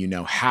the way you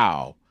know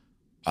how,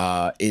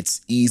 it's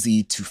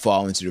easy to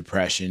fall into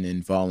depression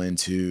and fall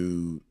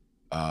into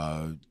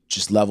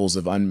just levels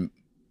of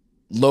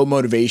low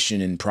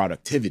motivation and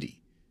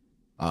productivity.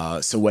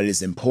 So what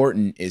is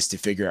important is to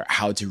figure out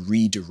how to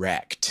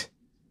redirect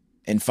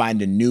and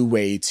find a new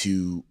way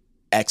to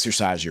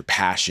exercise your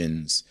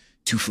passions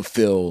to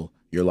fulfill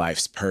your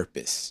life's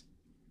purpose.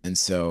 And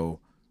so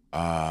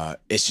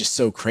it's just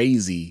so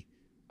crazy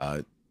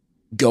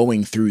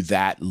going through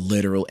that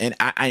literal. And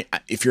I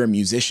if you're a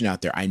musician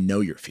out there, I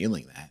know you're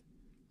feeling that.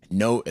 I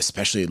know,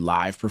 especially a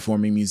live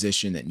performing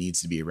musician that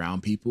needs to be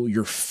around people,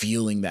 you're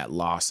feeling that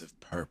loss of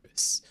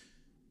purpose.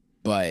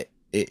 But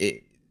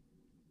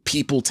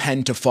people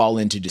tend to fall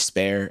into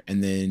despair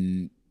and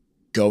then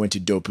go into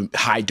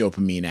high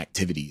dopamine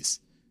activities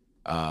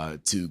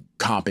to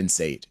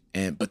compensate.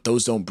 But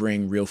those don't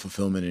bring real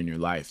fulfillment in your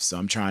life. So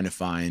I'm trying to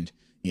find,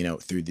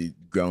 through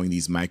growing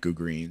these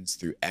microgreens,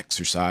 through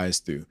exercise,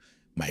 through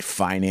my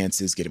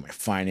finances, getting my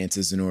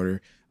finances in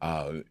order,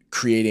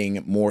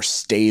 creating more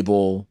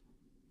stable,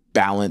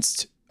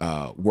 balanced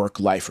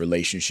work-life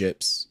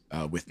relationships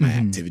with my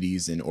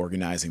activities and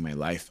organizing my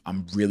life.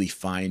 I'm really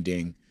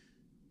finding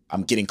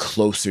I'm getting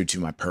closer to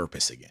my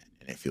purpose again,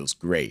 and it feels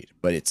great.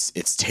 But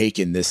it's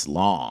taken this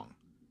long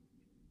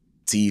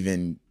to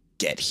even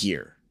get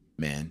here,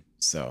 man.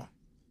 So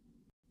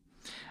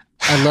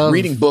I love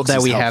reading books that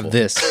is we helpful. have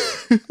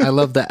this. I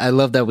love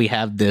that we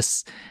have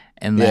this,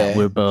 and that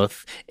we're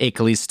both at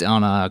least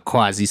on a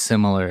quasi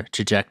similar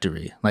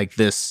trajectory. Like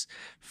this,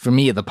 for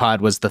me, the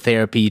pod was the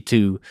therapy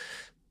to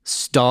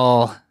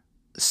stall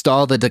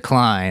the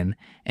decline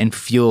and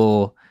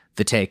fuel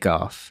the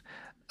takeoff.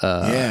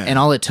 And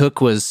all it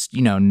took was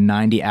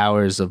 90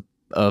 hours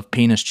of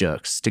penis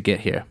jokes to get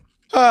here.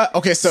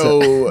 Okay,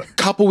 so a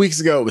couple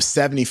weeks ago it was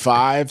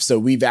 75, so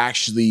we've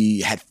actually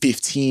had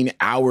 15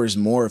 hours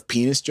more of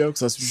penis jokes.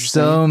 That's what you're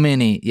saying?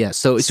 Many, yeah.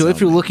 So if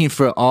you're looking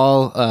for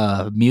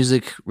all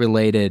music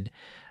related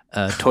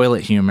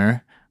toilet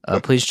humor,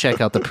 please check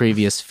out the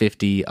previous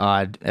 50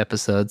 odd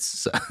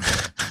episodes.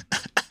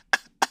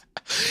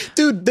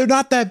 Dude, they're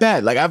not that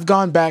bad. Like, I've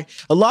gone back.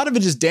 A lot of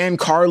it is Dan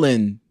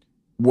Carlin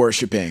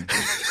worshiping.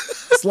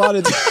 It's a lot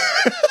of.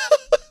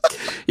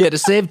 Yeah, to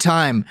save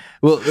time.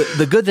 Well,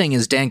 the good thing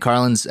is Dan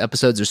Carlin's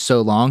episodes are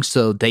so long,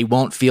 so they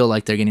won't feel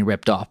like they're getting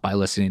ripped off by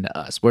listening to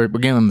us. We're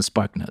giving them the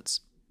Spark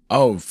Notes.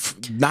 Oh,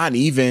 not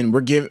even.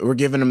 We're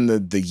giving them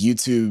the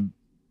YouTube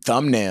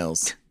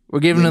thumbnails.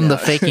 We're giving them the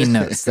faking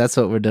notes. That's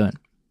what we're doing.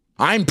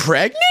 I'm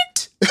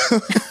pregnant?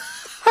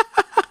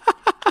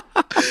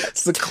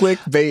 It's the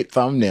clickbait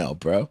thumbnail,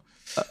 bro.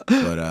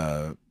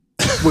 But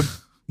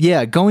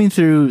yeah, going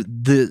through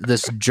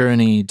this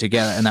journey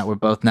together, and that we're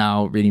both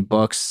now reading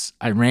books.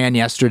 I ran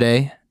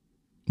yesterday,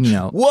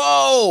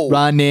 Whoa!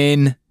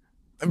 running.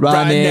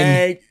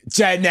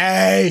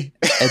 Jenny.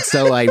 And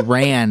so I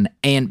ran,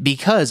 and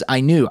because I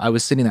knew I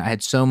was sitting there, I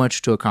had so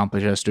much to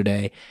accomplish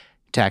yesterday,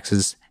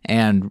 taxes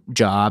and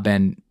job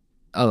and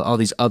all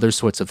these other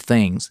sorts of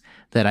things,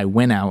 that I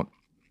went out,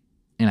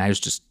 and I was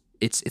just,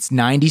 it's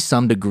 90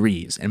 some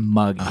degrees and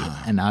muggy,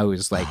 and I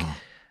was like,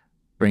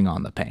 bring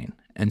on the pain.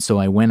 And so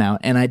I went out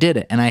and I did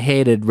it, and I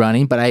hated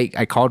running, but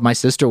I called my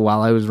sister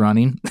while I was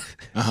running.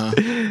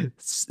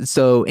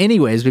 So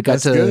anyways, we got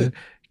to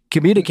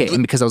communicate,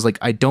 and because I was like,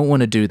 I don't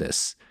want to do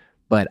this,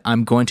 but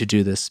I'm going to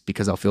do this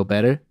because I'll feel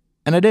better.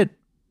 And I did.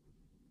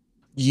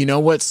 You know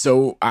what?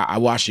 So I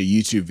watched a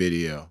YouTube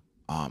video.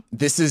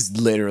 This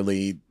is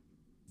literally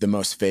the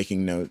most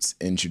faking notes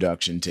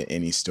introduction to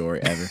any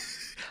story ever.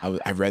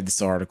 I read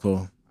this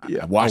article.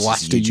 I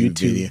watched this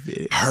YouTube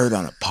video. Heard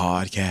on a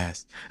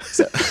podcast.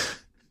 So,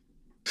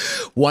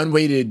 one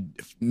way to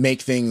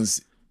make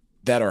things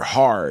that are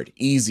hard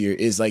easier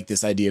is like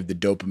this idea of the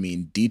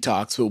dopamine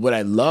detox. But what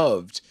I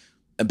loved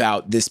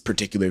about this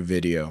particular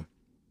video,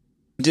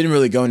 it didn't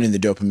really go into the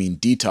dopamine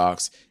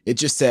detox. It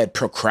just said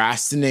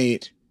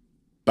procrastinate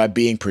by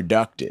being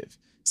productive.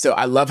 So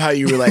I love how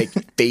you were like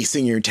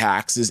facing your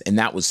taxes, and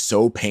that was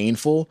so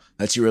painful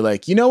that you were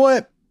like, you know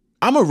what?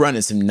 I'm going to run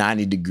in some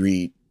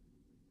 90-degree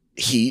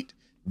heat.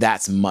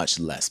 That's much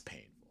less painful.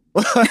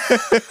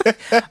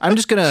 I'm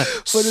just going to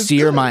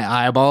sear my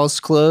eyeballs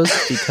closed,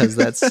 because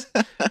that's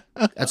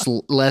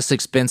less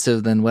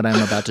expensive than what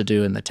I'm about to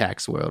do in the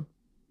tax world.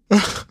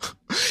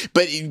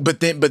 But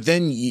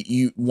then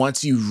you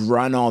once you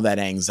run all that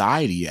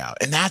anxiety out,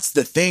 and that's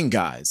the thing,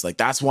 guys. Like,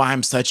 that's why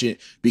I'm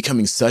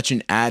becoming such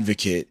an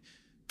advocate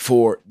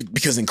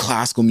because in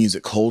classical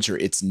music culture,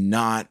 it's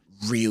not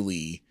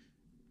really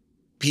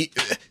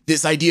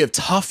this idea of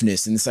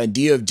toughness and this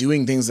idea of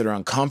doing things that are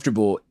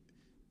uncomfortable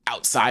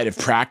outside of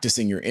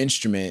practicing your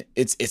instrument.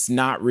 It's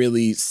not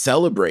really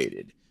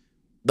celebrated.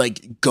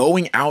 Like,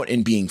 going out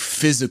and being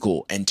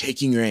physical and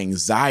taking your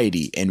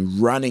anxiety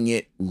and running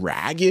it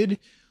ragged,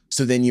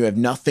 so then you have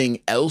nothing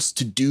else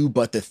to do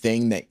but the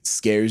thing that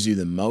scares you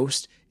the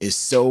most, is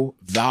so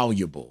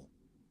valuable.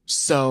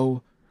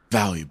 So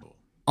valuable.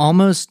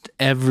 Almost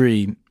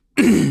every,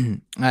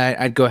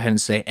 I'd go ahead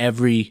and say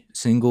every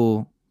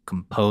single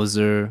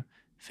composer,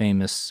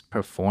 famous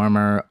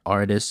performer,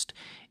 artist,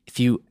 if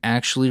you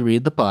actually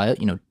read the bio,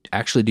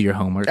 actually do your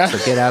homework. So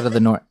get out of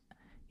the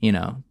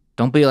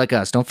don't be like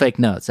us. Don't fake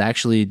notes.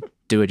 Actually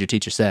do what your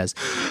teacher says.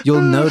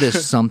 You'll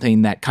notice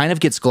something that kind of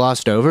gets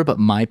glossed over, but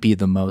might be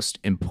the most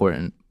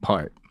important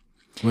part.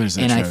 What is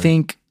that? And Trevor? I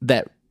think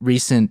that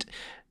recent,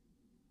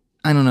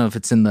 I don't know if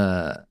it's in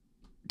the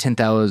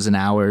 10,000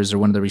 Hours or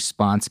one of the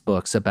response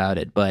books about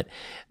it, but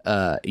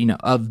of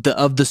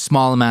the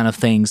small amount of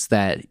things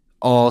that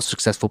all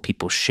successful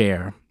people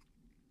share,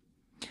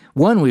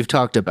 one we've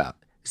talked about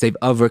is they've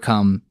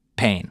overcome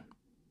pain.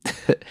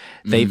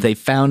 They've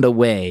found a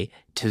way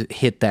to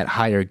hit that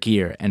higher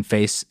gear and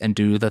face and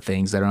do the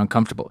things that are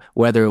uncomfortable,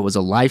 whether it was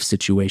a life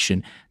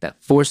situation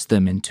that forced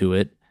them into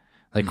it,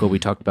 like what we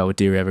talked about with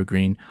Dear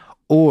Evergreen,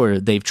 or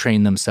they've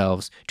trained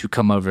themselves to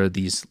come over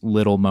these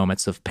little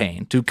moments of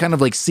pain, to kind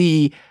of like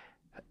see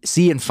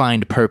and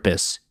find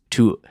purpose,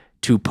 to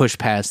push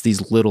past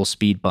these little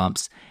speed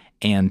bumps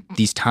and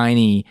these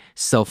tiny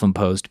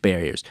self-imposed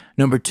barriers.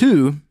 Number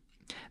two,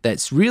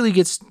 that's really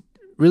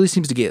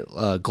seems to get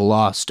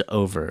glossed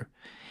over,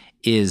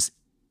 is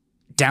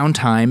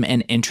downtime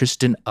and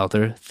interest in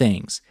other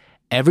things.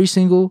 Every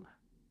single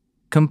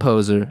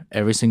composer,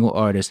 every single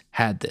artist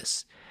had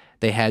this.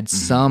 They had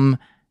some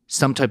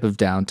type of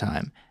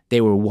downtime.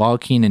 They were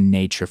walking in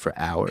nature for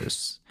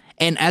hours.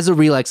 And as a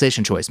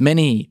relaxation choice,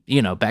 many,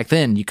 back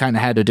then you kind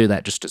of had to do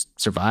that just to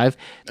survive.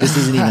 This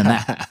isn't even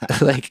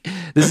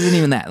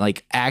that.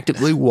 Like,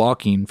 actively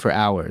walking for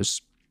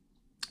hours,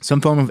 some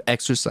form of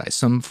exercise,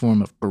 some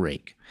form of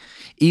break.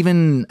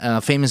 Even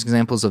famous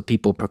examples of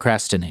people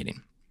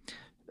procrastinating.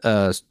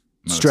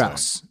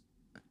 Strauss.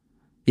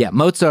 Yeah,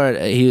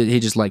 Mozart, he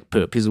just liked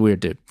poop. He's a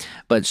weird dude.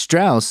 But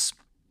Strauss,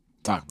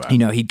 talk about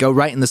it. He'd go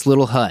right in this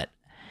little hut,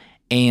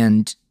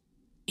 and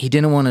he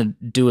didn't want to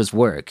do his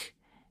work.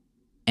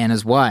 And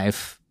his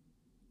wife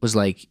was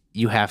like,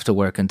 you have to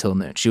work until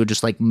noon. She would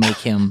just like make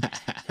him,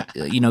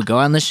 go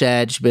on the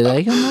shed. She'd be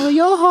like, oh,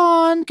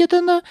 Johann, get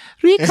in the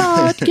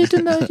Richard, get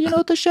in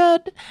the, the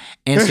shed.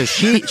 And so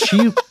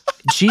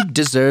she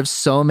deserves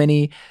so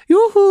many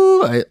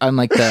yoo-hoo. I'm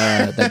like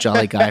that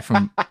jolly guy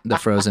from the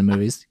Frozen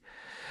movies.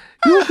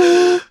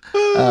 Yoo-hoo.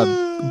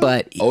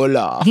 But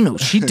hola.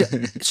 She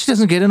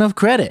doesn't get enough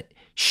credit.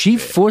 She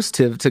forced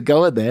him to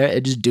go in there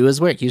and just do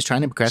his work. He was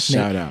trying to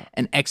procrastinate. Shout out.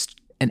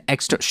 An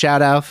extra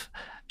shout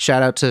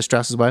out to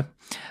Strauss's wife.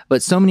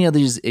 But so many of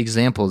these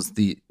examples,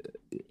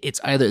 it's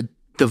either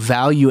the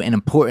value and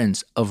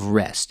importance of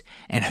rest.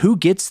 And who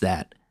gets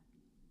that?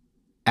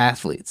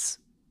 Athletes.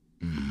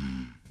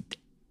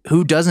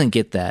 Who doesn't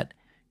get that?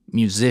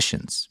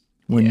 Musicians.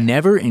 We're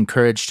never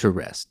encouraged to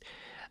rest.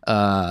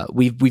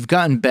 We've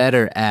gotten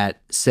better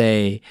at,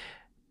 say,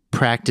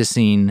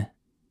 practicing,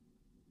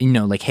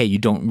 like, hey, you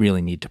don't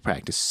really need to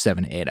practice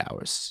 7 to 8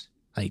 hours.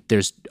 Like,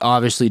 there's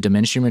obviously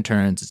diminishing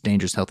returns. It's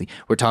dangerous, healthy.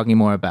 We're talking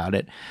more about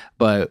it.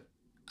 But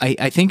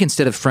I think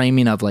instead of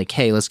framing of like,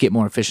 hey, let's get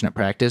more efficient at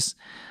practice,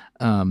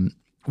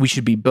 we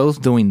should be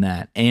both doing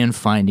that and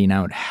finding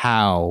out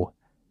how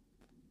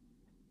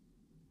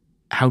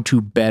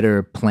to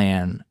better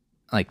plan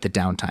like the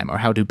downtime, or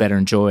how to better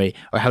enjoy,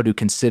 or how to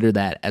consider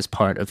that as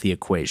part of the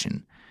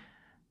equation.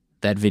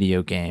 That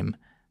video game,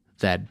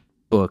 that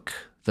book,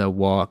 the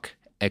walk,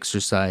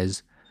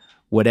 exercise,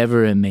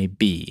 whatever it may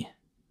be.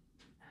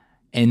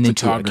 And then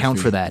to account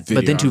for that,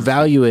 but then to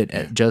value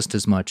it just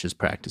as much as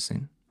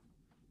practicing.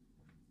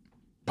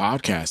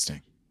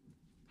 Podcasting.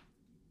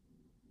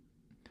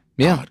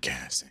 Yeah.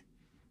 Podcasting.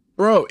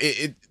 Bro,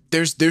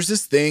 there's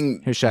this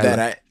thing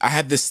that I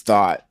had this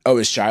thought. Oh,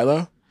 is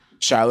Shiloh?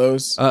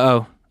 Shiloh's?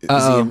 Uh-oh. Is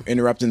he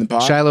interrupting the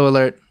pod? Shiloh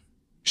alert.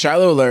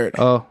 Shiloh alert.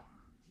 Oh.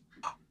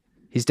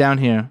 He's down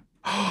here.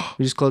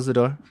 We just closed the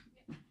door.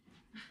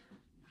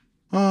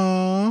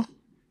 Aww.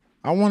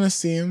 I want to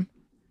see him.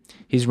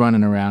 He's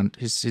running around.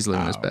 He's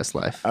living his best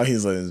life. Oh,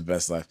 he's living his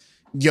best life.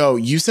 Yo,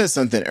 you said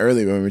something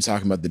earlier when we were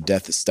talking about the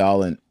death of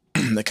Stalin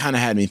that kind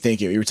of had me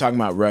thinking. We were talking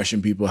about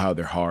Russian people, how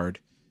they're hard.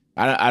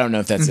 I don't know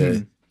if that's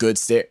a good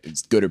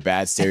or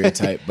bad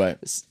stereotype,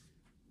 but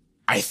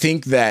I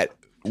think that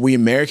we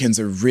Americans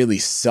are really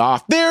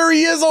soft. There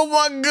he is! Oh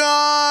my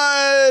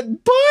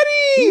God,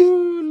 buddy!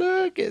 Ooh,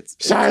 look, it's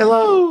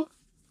Shiloh,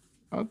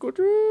 Uncle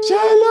Drew.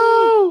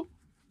 Shiloh.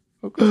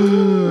 Uncle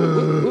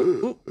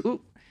Drew.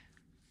 Ooh.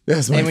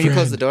 That's my friend. When you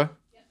close the door.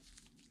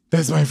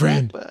 That's my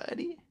friend,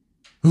 buddy.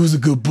 Who's a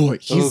good boy.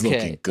 He's okay.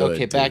 Looking good.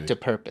 Okay, back to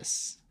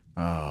purpose.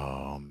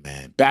 Oh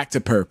man, back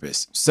to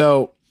purpose.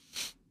 So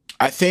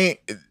I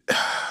think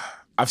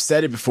I've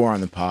said it before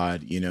on the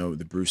pod,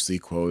 the Bruce Lee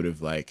quote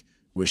of like,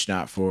 wish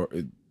not for,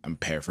 I'm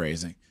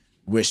paraphrasing,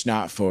 wish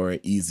not for an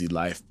easy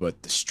life,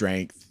 but the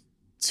strength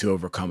to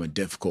overcome a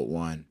difficult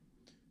one.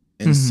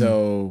 And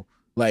so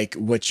like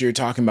what you're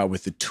talking about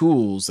with the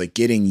tools, like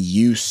getting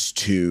used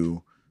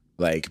to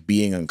like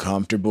being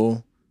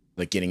uncomfortable,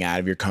 like getting out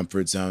of your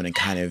comfort zone and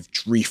kind of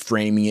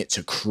reframing it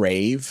to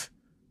crave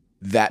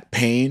that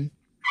pain.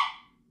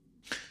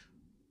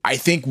 I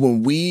think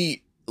when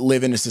we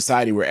live in a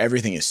society where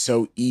everything is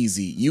so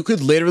easy, you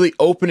could literally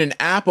open an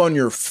app on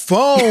your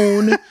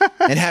phone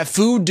and have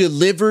food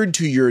delivered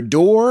to your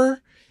door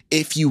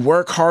if you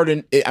work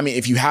hard.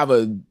 If you have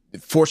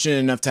fortunate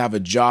enough to have a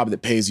job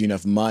that pays you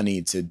enough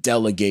money to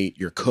delegate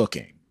your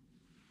cooking,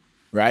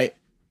 right?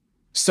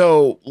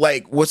 So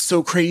like, what's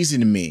so crazy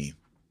to me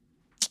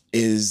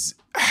is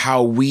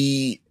how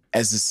we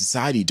as a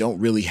society don't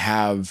really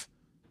have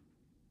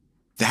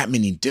that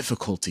many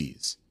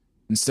difficulties.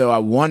 And so I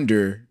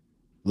wonder,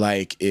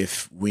 like,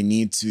 if we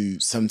need to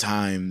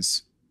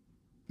sometimes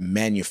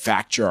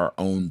manufacture our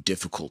own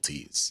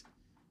difficulties.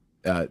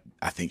 I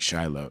think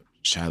Shiloh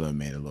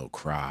made a little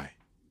cry,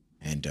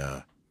 and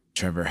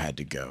Trevor had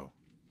to go.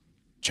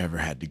 Trevor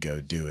had to go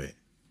do it.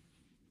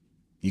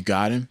 You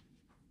got him?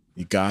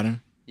 You got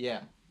him?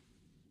 Yeah.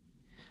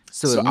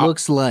 So it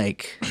looks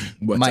like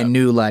my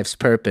new life's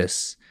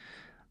purpose,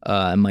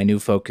 and my new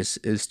focus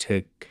is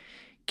to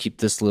keep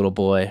this little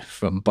boy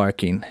from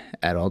barking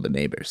at all the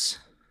neighbors.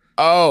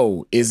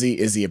 Oh, is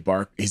he a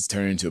bark? He's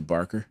turned into a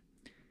barker?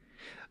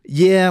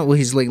 Yeah, well,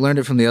 he's like learned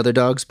it from the other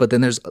dogs, but then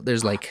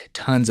there's like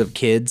tons of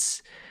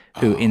kids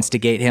who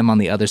instigate him on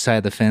the other side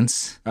of the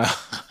fence.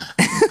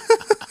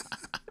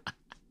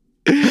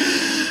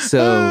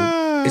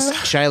 So,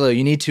 Shiloh,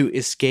 you need to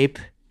escape.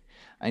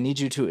 I need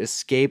you to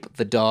escape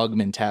the dog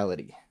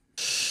mentality.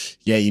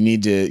 Yeah, you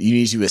need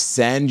to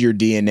ascend your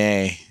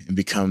DNA and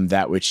become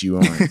that which you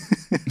aren't.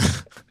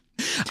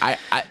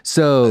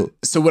 So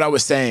what I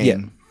was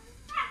saying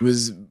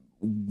was,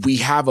 we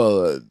have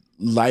a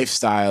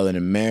lifestyle in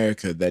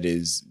America that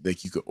is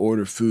like, you could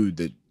order food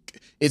that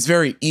it's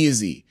very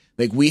easy.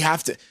 Like, we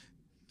have to,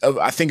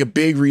 I think a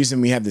big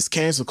reason we have this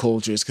cancel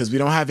culture is because we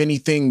don't have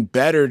anything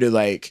better to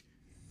like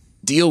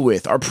deal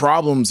with. Our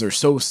problems are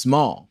so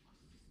small.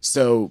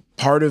 So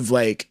part of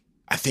like,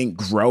 I think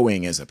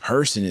growing as a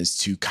person is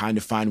to kind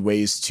of find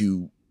ways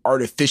to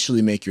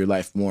artificially make your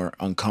life more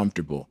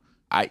uncomfortable,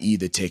 i.e.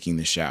 the taking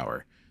the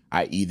shower,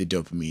 i.e. the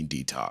dopamine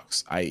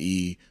detox,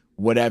 i.e.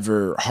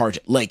 whatever hard,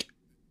 like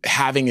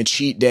having a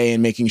cheat day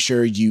and making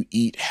sure you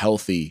eat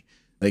healthy.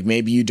 Like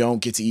maybe you don't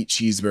get to eat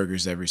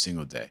cheeseburgers every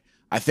single day.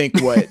 I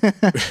think what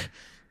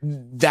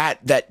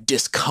that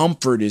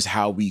discomfort is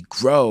how we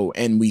grow,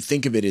 and we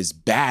think of it as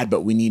bad,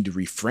 but we need to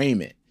reframe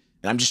it.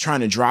 And I'm just trying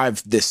to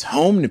drive this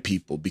home to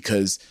people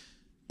because,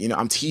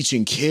 I'm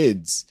teaching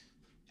kids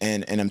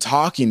and I'm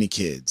talking to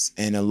kids,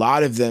 and a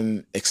lot of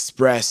them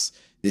express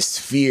this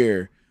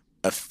fear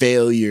of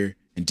failure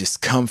and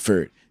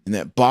discomfort. And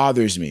that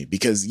bothers me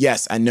because,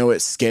 yes, I know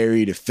it's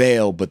scary to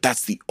fail, but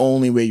that's the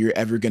only way you're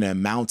ever going to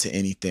amount to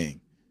anything,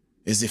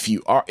 is if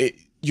you are,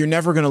 you're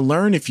never going to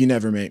learn if you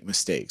never make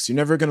mistakes. You're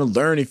never going to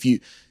learn you're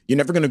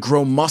never going to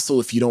grow muscle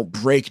if you don't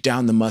break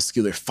down the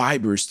muscular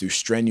fibers through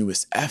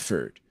strenuous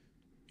effort.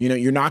 You know,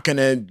 you're not going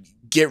to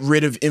get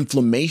rid of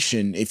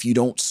inflammation if you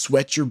don't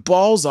sweat your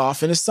balls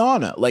off in a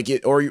sauna, like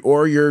it,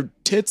 or your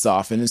tits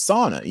off in a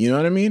sauna. You know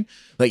what I mean?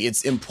 Like,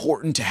 it's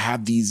important to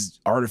have these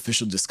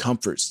artificial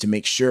discomforts to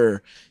make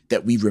sure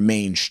that we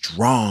remain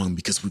strong,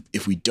 because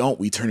if we don't,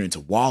 we turn into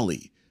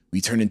Wall-E.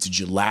 We turn into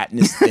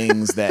gelatinous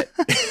things that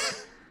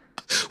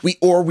we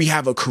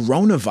have a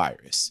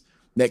coronavirus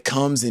that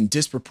comes and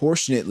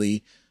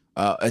disproportionately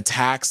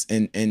attacks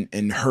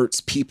and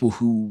hurts people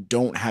who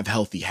don't have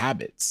healthy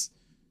habits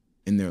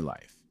in their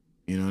life.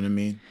 You know what I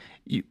mean?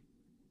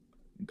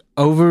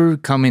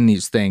 Overcoming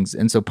these things.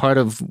 And so part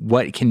of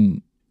what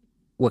can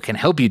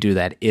help you do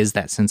that is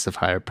that sense of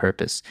higher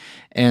purpose.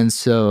 And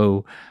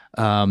so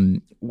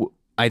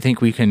I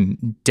think we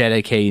can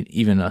dedicate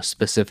even a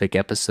specific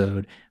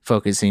episode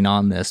focusing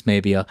on this,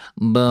 maybe a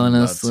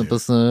bonus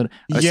episode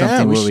or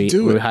something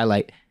where we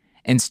highlight,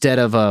 instead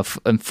of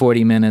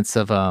 40 minutes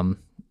of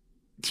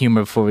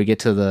humor before we get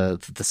to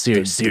the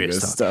serious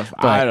stuff.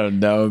 But I don't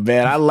know,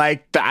 man. I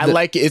like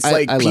it. It's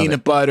like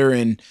peanut butter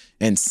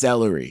and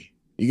celery.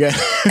 You got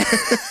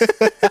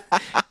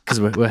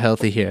because we're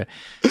healthy here.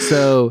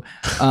 So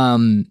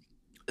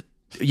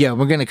yeah,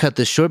 we're gonna cut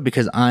this short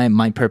because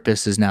my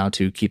purpose is now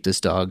to keep this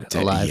dog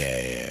alive.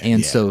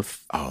 And so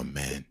oh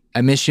man,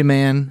 I miss you,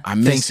 man.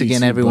 Thanks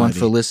again, everyone,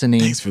 for listening.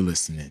 Thanks for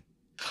listening.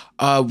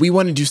 We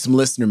want to do some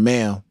listener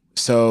mail.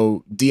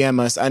 So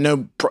DM us. I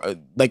know,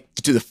 like,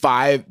 to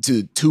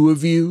the two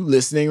of you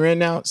listening right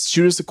now,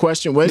 shoot us a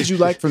question. What did you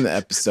like from the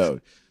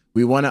episode?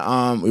 We want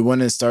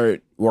to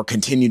start or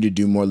continue to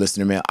do more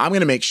listener mail. I'm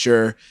going to make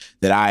sure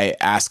that I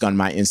ask on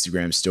my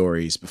Instagram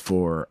stories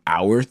before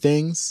our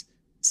things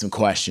some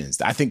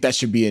questions. I think that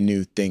should be a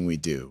new thing we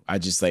do. I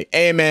just like,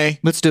 AMA,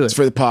 let's do it. It's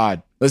for the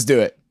pod. Let's do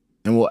it.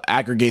 And we'll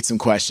aggregate some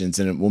questions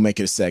and we'll make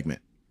it a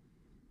segment.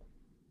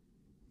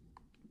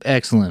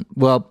 Excellent.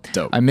 Well,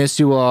 dope. I miss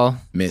you all.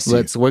 Miss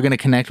you. We're going to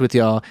connect with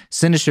y'all.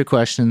 Send us your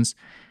questions.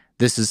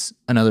 This is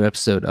another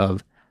episode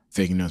of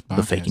Faking Notes Podcast.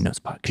 The Faking Notes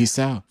Podcast. Peace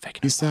out. Faking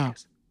Peace Notes out.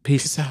 Podcast.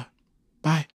 Peace. Peace out. Bye.